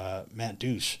Baptist, Matt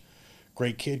Deuce.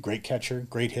 Great kid, great catcher,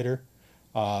 great hitter,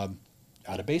 out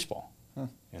of baseball.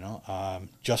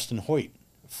 Justin Hoyt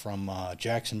from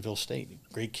Jacksonville State,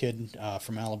 great kid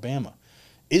from Alabama,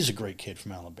 is a great kid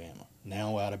from Alabama,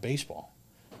 now out of baseball.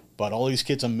 But all these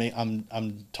kids,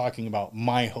 I'm talking about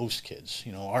my host kids,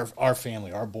 our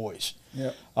family, our boys.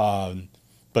 Yeah.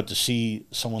 But to see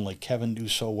someone like Kevin do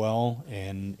so well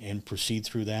and proceed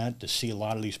through that, to see a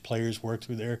lot of these players work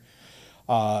through there,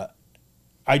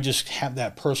 I just have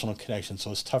that personal connection,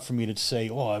 so it's tough for me to say,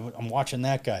 I'm watching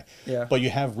that guy. Yeah. But you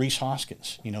have Reese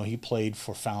Hoskins. He played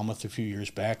for Falmouth a few years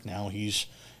back. Now he's,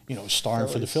 starring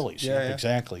for the Phillies. Yeah, yeah.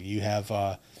 Exactly. You have,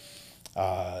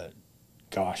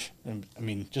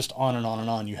 just on and on and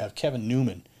on. You have Kevin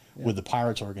Newman with the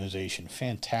Pirates organization.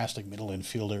 Fantastic middle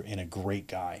infielder and a great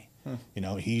guy.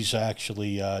 He's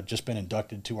actually just been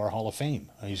inducted to our Hall of Fame.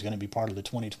 He's going to be part of the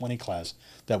 2020 class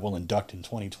that will induct in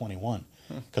 2021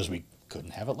 because we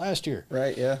couldn't have it last year.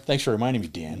 Right, yeah. Thanks for reminding me,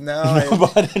 Dan. No,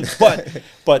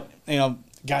 but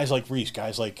guys like Reese,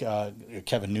 guys like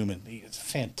Kevin Newman,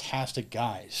 fantastic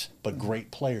guys, but great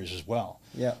players as well.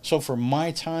 Yeah. So for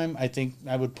my time, I think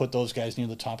I would put those guys near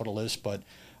the top of the list, but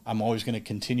I'm always going to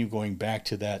continue going back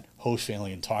to that host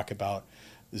family and talk about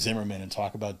Zimmerman and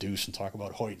talk about Deuce and talk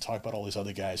about Hoyt and talk about all these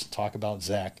other guys and talk about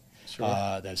Zach. Sure.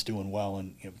 That's doing well,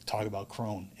 and talk about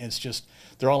Crone. And it's just,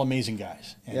 they're all amazing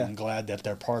guys, and Yeah. I'm glad that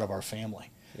they're part of our family.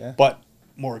 Yeah. But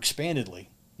more expandedly,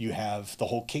 you have the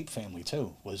whole Cape family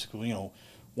too. This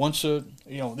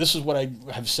is what I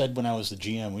have said when I was the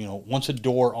GM. Once a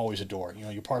door, always a door.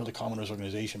 You're part of the Commodores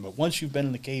organization, but once you've been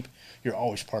in the Cape, you're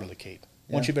always part of the Cape.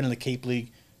 Once you've been in the Cape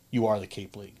League, you are the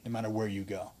Cape League, no matter where you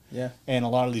go. Yeah. And a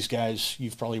lot of these guys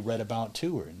you've probably read about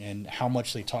too, and how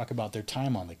much they talk about their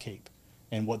time on the Cape.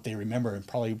 And what they remember, and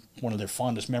probably one of their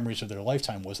fondest memories of their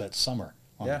lifetime was that summer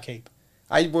on the Cape.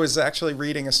 I was actually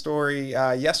reading a story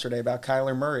yesterday about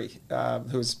Kyler Murray,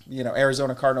 who's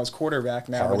Arizona Cardinals quarterback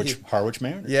now. Harwich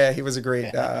Mariners. Yeah, he was a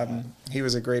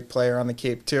great player on the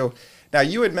Cape too. Now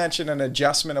you had mentioned an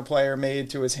adjustment a player made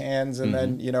to his hands, and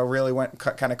then really went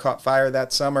kind of caught fire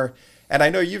that summer. And I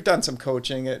know you've done some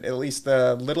coaching at least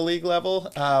the Little League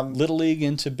level. Little League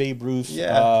into Babe Ruth.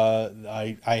 Yeah.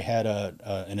 I had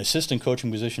an assistant coaching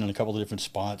position in a couple of different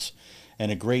spots, and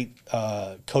a great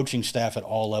coaching staff at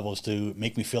all levels to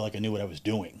make me feel like I knew what I was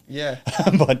doing. Yeah.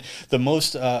 But the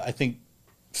most, I think,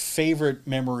 favorite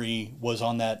memory was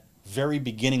on that very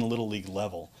beginning Little League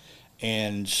level,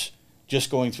 and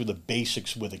just going through the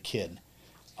basics with a kid.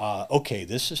 Okay,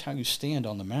 this is how you stand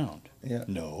on the mound. Yeah.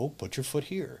 No, put your foot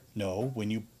here. No,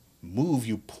 when you move,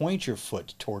 you point your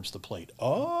foot towards the plate.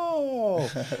 Oh,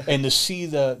 and to see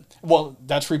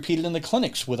that's repeated in the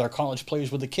clinics with our college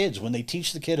players with the kids. When they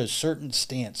teach the kid a certain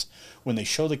stance, when they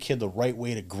show the kid the right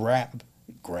way to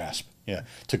grasp,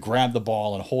 to grab the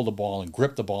ball and hold the ball and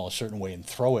grip the ball a certain way and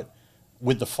throw it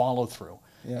with the follow through,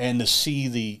 and to see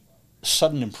the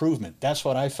sudden improvement. That's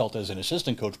what I felt as an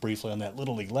assistant coach briefly on that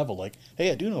Little League level. Like,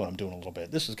 hey, I do know what I'm doing a little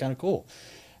bit. This is kind of cool.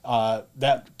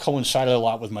 That coincided a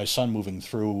lot with my son moving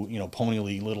through, Pony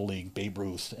League, Little League, Babe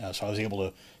Ruth. So I was able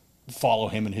to follow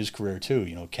him in his career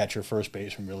too. Catcher, first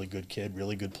baseman, really good kid,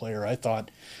 really good player. I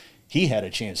thought he had a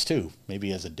chance too.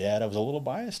 Maybe as a dad, I was a little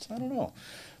biased. I don't know.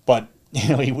 But,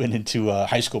 he went into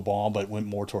high school ball, but went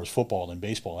more towards football than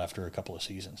baseball after a couple of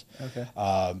seasons. Okay.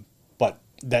 But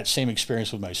that same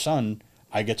experience with my son,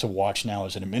 I get to watch now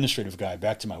as an administrative guy,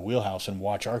 back to my wheelhouse, and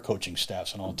watch our coaching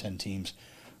staffs on all 10 teams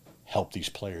help these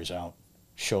players out,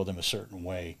 show them a certain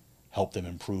way, help them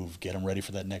improve, get them ready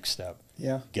for that next step.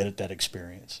 Yeah. Get at that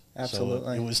experience.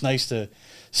 Absolutely. So it was nice to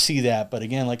see that. But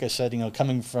again, like I said,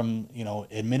 coming from,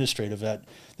 administrative,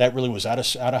 that really was out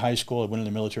of high school. I went in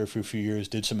the military for a few years,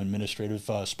 did some administrative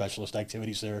specialist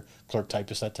activities there, clerk,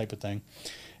 typist, that type of thing.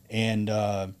 And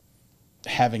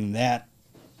having that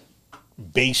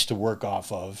base to work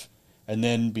off of, and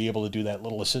then be able to do that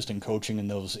little assistant coaching in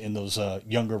those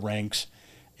younger ranks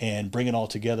and bring it all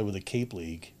together with the Cape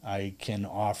League, I can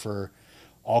offer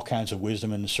all kinds of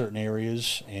wisdom in certain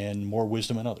areas and more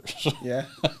wisdom in others. Yeah.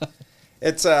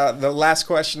 It's the last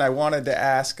question I wanted to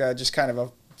ask, just kind of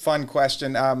a fun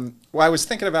question. Well, I was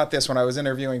thinking about this when I was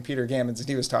interviewing Peter Gammons, and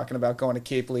he was talking about going to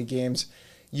Cape League games.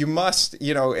 You must,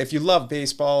 if you love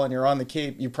baseball and you're on the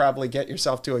Cape, you probably get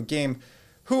yourself to a game.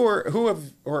 Who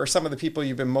are some of the people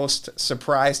you've been most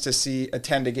surprised to see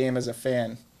attend a game as a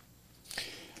fan?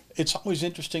 It's always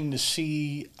interesting to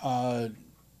see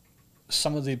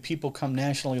some of the people come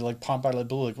nationally, like pop out of the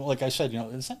blue. Like I said,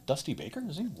 is that Dusty Baker?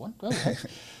 Is he what?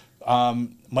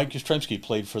 Mike Yastrzemski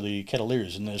played for the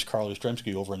Kettleers, and there's Carl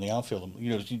Yastrzemski over in the outfield.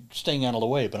 Staying out of the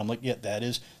way. But I'm like, yeah, that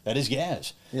is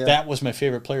Yaz. Yeah. That was my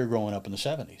favorite player growing up in the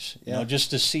 70s. Yeah. Just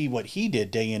to see what he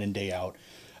did day in and day out.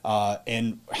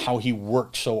 And how he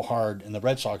worked so hard in the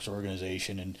Red Sox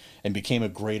organization and became a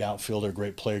great outfielder,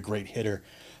 great player, great hitter.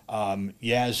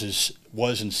 Yaz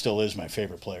was and still is my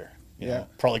favorite player.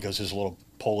 Probably because he's a little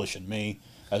Polish in me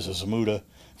as a Zamuda.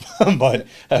 But,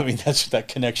 that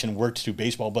connection worked through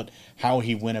baseball. But how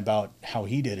he went about how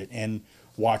he did it, and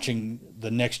watching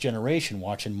the next generation,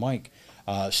 watching Mike.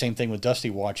 Same thing with Dusty,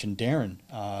 watching Darren.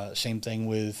 Same thing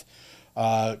with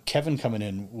Kevin coming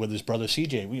in with his brother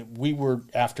CJ. We were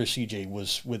after CJ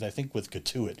was with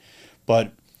Katuit,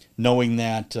 but knowing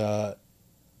that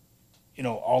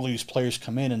all these players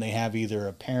come in and they have either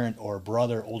a parent or a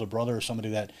brother, older brother, or somebody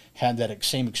that had that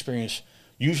same experience,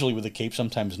 usually with the Cape,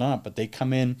 sometimes not, but they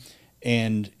come in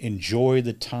and enjoy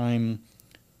the time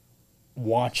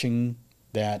watching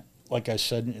that. Like I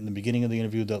said in the beginning of the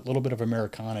interview, that little bit of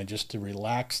Americana, just the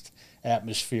relaxed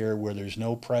atmosphere where there's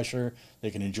no pressure.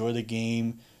 They can enjoy the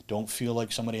game, don't feel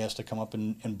like somebody has to come up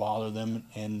and bother them.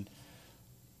 And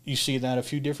you see that a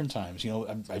few different times.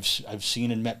 I've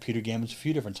seen and met Peter Gammons a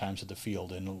few different times at the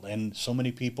field, and so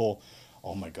many people,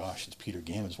 oh my gosh, it's Peter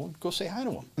Gammons. Well, go say hi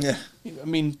to him. Yeah.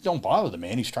 Don't bother the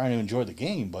man. He's trying to enjoy the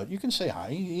game, but you can say hi.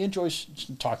 He enjoys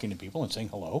talking to people and saying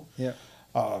hello. Yeah.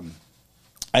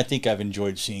 I think I've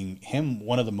enjoyed seeing him,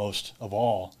 one of the most of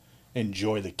all,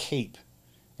 enjoy the Cape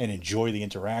and enjoy the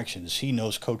interactions. He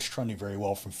knows Coach Trunny very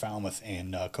well from Falmouth,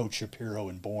 and Coach Shapiro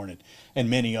and Bourne, and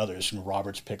many others, and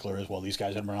Roberts Pickler as well. These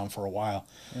guys have been around for a while.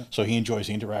 Yeah. So he enjoys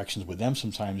the interactions with them.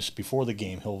 Sometimes before the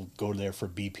game, he'll go there for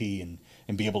BP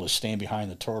and be able to stand behind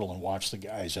the turtle and watch the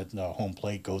guys at the home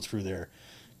plate go through their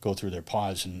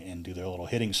pods and do their little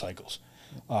hitting cycles.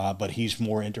 But he's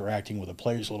more interacting with the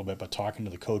players a little bit, but talking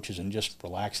to the coaches and just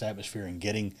relaxed atmosphere and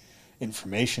getting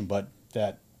information, but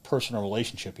that personal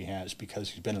relationship he has because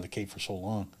he's been in the Cape for so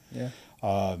long.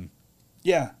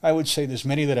 Yeah. I would say there's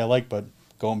many that I like, but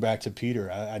going back to Peter,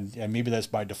 I maybe that's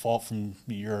by default from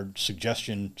your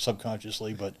suggestion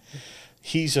subconsciously, but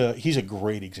he's a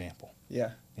great example.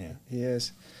 Yeah, he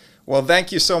is. Well,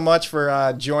 thank you so much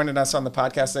for joining us on the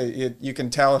podcast. You can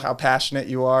tell how passionate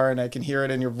you are, and I can hear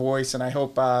it in your voice, and I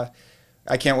hope I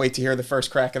can't wait to hear the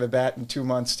first crack of the bat in 2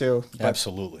 months, too. But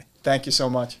absolutely. Thank you so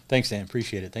much. Thanks, Dan.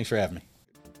 Appreciate it. Thanks for having me.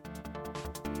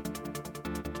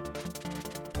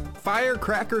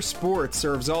 Firecracker Sports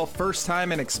serves all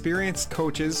first-time and experienced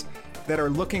coaches that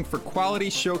are looking for quality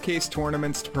showcase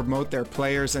tournaments to promote their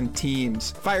players and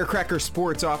teams. Firecracker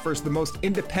Sports offers the most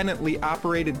independently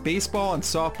operated baseball and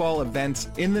softball events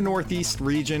in the Northeast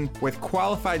region with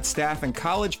qualified staff and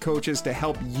college coaches to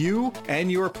help you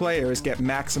and your players get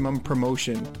maximum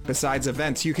promotion. Besides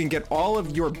events, you can get all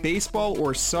of your baseball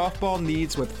or softball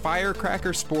needs with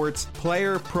Firecracker Sports,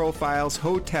 player profiles,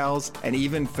 hotels, and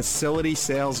even facility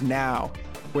sales now.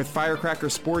 With Firecracker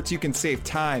Sports, you can save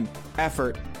time,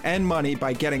 effort, and money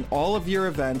by getting all of your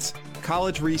events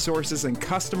college resources, and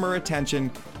customer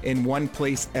attention in one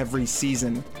place every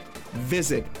season.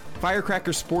 Visit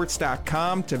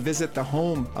firecrackersports.com to visit the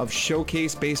home of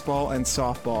Showcase Baseball and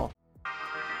Softball.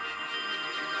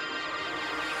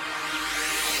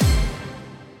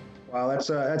 Wow,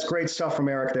 that's great stuff from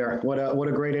Eric there. What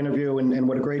a great interview, and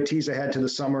what a great tease ahead to the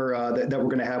summer that we're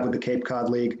going to have with the Cape Cod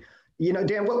League. You know,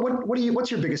 Dan,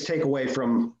 what's your biggest takeaway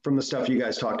from the stuff you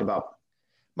guys talked about?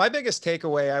 My biggest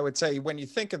takeaway, I would say, when you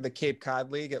think of the Cape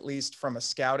Cod League, at least from a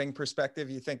scouting perspective,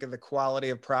 you think of the quality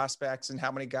of prospects and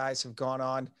how many guys have gone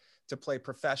on to play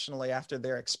professionally after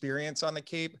their experience on the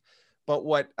Cape. But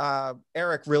what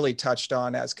Eric really touched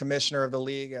on as commissioner of the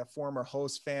league, a former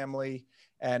host family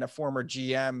and a former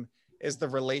GM, is the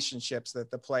relationships that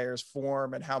the players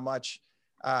form and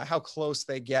how close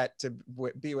they get to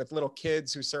be with little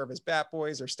kids who serve as bat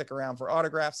boys or stick around for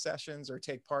autograph sessions or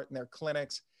take part in their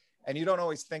clinics. And you don't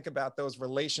always think about those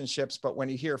relationships, but when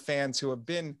you hear fans who have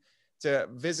been to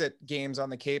visit games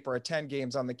on the Cape or attend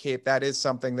games on the Cape, that is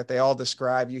something that they all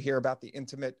describe. You hear about the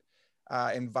intimate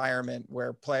environment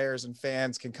where players and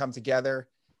fans can come together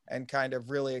and kind of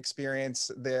really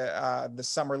experience the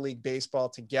summer league baseball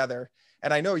together.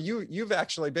 And I know you've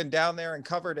actually been down there and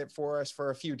covered it for us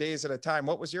for a few days at a time.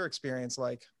 What was your experience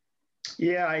like?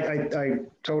 Yeah, I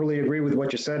totally agree with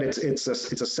what you said. It's a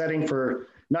setting for,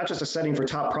 not just a setting for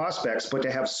top prospects, but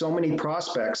to have so many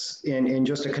prospects in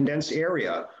just a condensed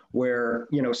area where,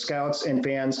 you know, scouts and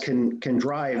fans can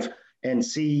drive and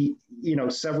see, you know,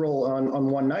 several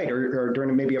on one night or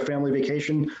during maybe a family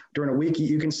vacation during a week.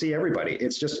 You can see everybody.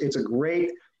 It's a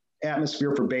great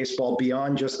atmosphere for baseball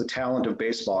beyond just the talent of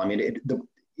baseball. I mean,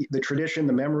 the tradition,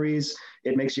 the memories,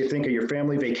 it makes you think of your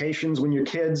family vacations when you're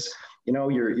kids, you know,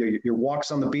 your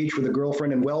walks on the beach with a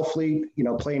girlfriend in Wellfleet, you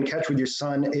know, playing catch with your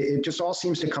son. It just all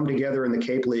seems to come together in the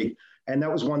Cape League. And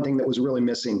that was one thing that was really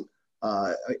missing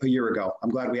a year ago. I'm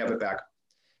glad we have it back.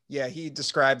 Yeah, he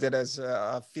described it as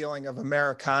a feeling of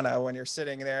Americana when you're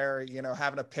sitting there, you know,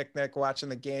 having a picnic, watching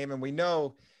the game. And we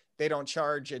know they don't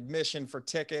charge admission for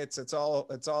tickets. It's all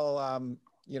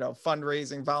you know,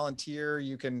 fundraising, volunteer.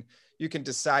 You can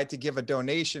decide to give a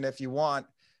donation if you want,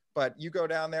 but you go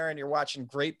down there and you're watching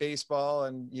great baseball,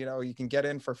 and, you know, you can get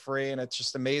in for free. And it's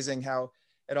just amazing how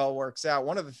it all works out.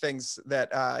 One of the things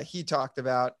that he talked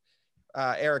about,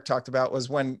 Eric talked about, was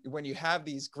when you have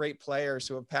these great players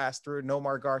who have passed through,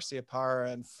 Nomar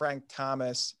Garciaparra and Frank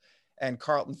Thomas and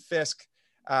Carlton Fisk,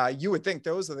 you would think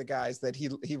those are the guys that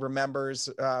he remembers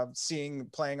seeing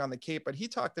playing on the Cape, but he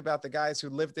talked about the guys who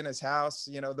lived in his house.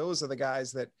 You know, those are the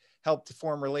guys that helped to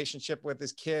form relationship with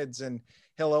his kids, and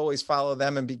he'll always follow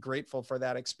them and be grateful for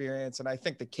that experience. And I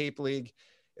think the Cape League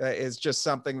is just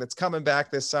something that's coming back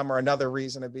this summer. Another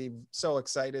reason to be so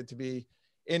excited to be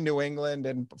in New England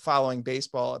and following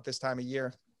baseball at this time of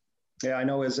year. Yeah, I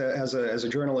know as a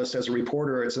journalist, as a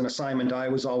reporter, it's an assignment I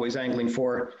was always angling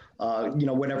for, you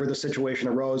know, whenever the situation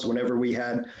arose, whenever we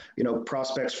had, you know,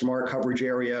 prospects from our coverage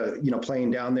area, you know,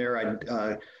 playing down there,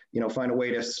 I'd, you know, find a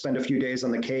way to spend a few days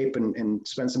on the Cape and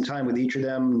spend some time with each of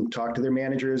them, talk to their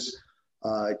managers,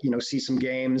 you know, see some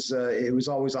games. It was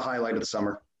always a highlight of the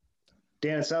summer.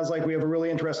 Dan, it sounds like we have a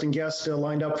really interesting guest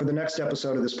lined up for the next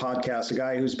episode of this podcast, a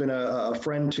guy who's been a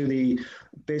friend to the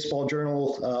Baseball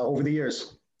Journal over the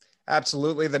years.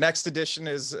 Absolutely. The next edition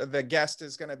the guest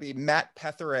is going to be Matt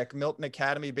Petherick, Milton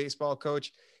Academy baseball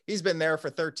coach. He's been there for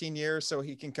 13 years, so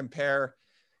he can compare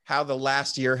how the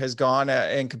last year has gone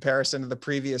in comparison to the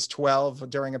previous 12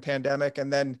 during a pandemic.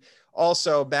 And then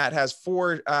also Matt has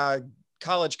 4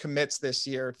 college commits this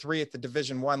year, 3 at the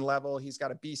Division I level. He's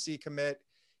got a BC commit.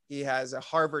 He has a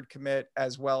Harvard commit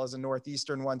as well as a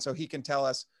Northeastern one. So he can tell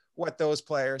us what those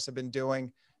players have been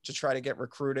doing to try to get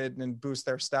recruited and boost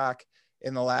their stock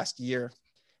in the last year.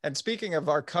 And speaking of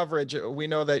our coverage, we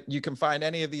know that you can find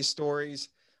any of these stories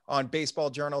on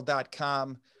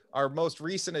baseballjournal.com. Our most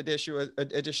recent edition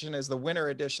is the winter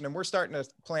edition, and we're starting to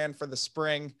plan for the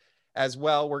spring as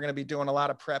well. We're going to be doing a lot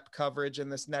of prep coverage in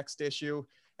this next issue,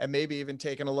 and maybe even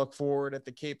taking a look forward at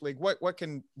the Cape League. What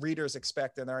can readers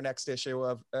expect in our next issue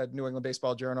of New England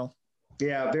Baseball Journal?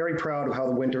 Yeah, very proud of how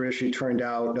the winter issue turned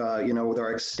out, you know, with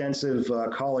our extensive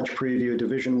college preview,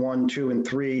 Division I, II,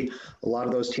 and III. A lot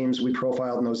of those teams we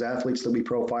profiled and those athletes that we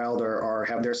profiled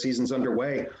have their seasons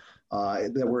underway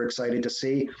that we're excited to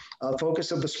see.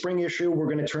 Focus of the spring issue, we're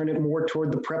going to turn it more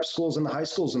toward the prep schools and the high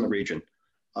schools in the region.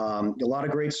 A lot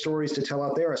of great stories to tell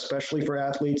out there, especially for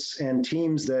athletes and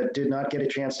teams that did not get a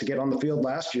chance to get on the field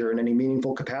last year in any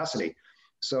meaningful capacity.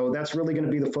 So that's really going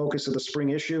to be the focus of the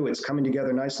spring issue. It's coming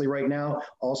together nicely right now.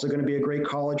 Also going to be a great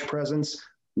college presence.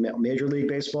 Major League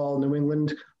Baseball, New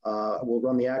England will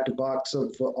run the active box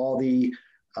of all the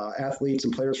athletes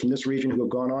and players from this region who have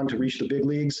gone on to reach the big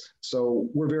leagues. So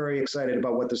we're very excited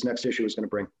about what this next issue is going to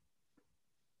bring.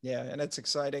 Yeah, and it's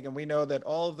exciting. And we know that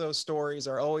all of those stories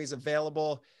are always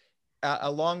available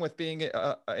along with being,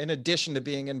 in addition to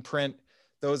being in print.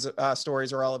 Those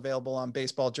stories are all available on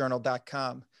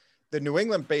baseballjournal.com. The New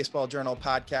England Baseball Journal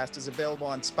podcast is available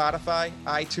on Spotify,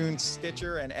 iTunes,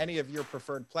 Stitcher, and any of your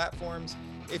preferred platforms.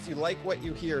 If you like what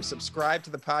you hear, subscribe to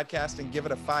the podcast and give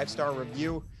it a 5-star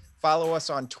review. Follow us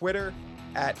on Twitter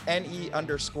at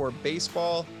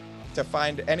 @NE_baseball to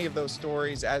find any of those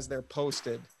stories as they're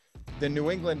posted. The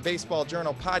New England Baseball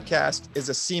Journal podcast is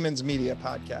a Siemens Media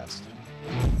podcast.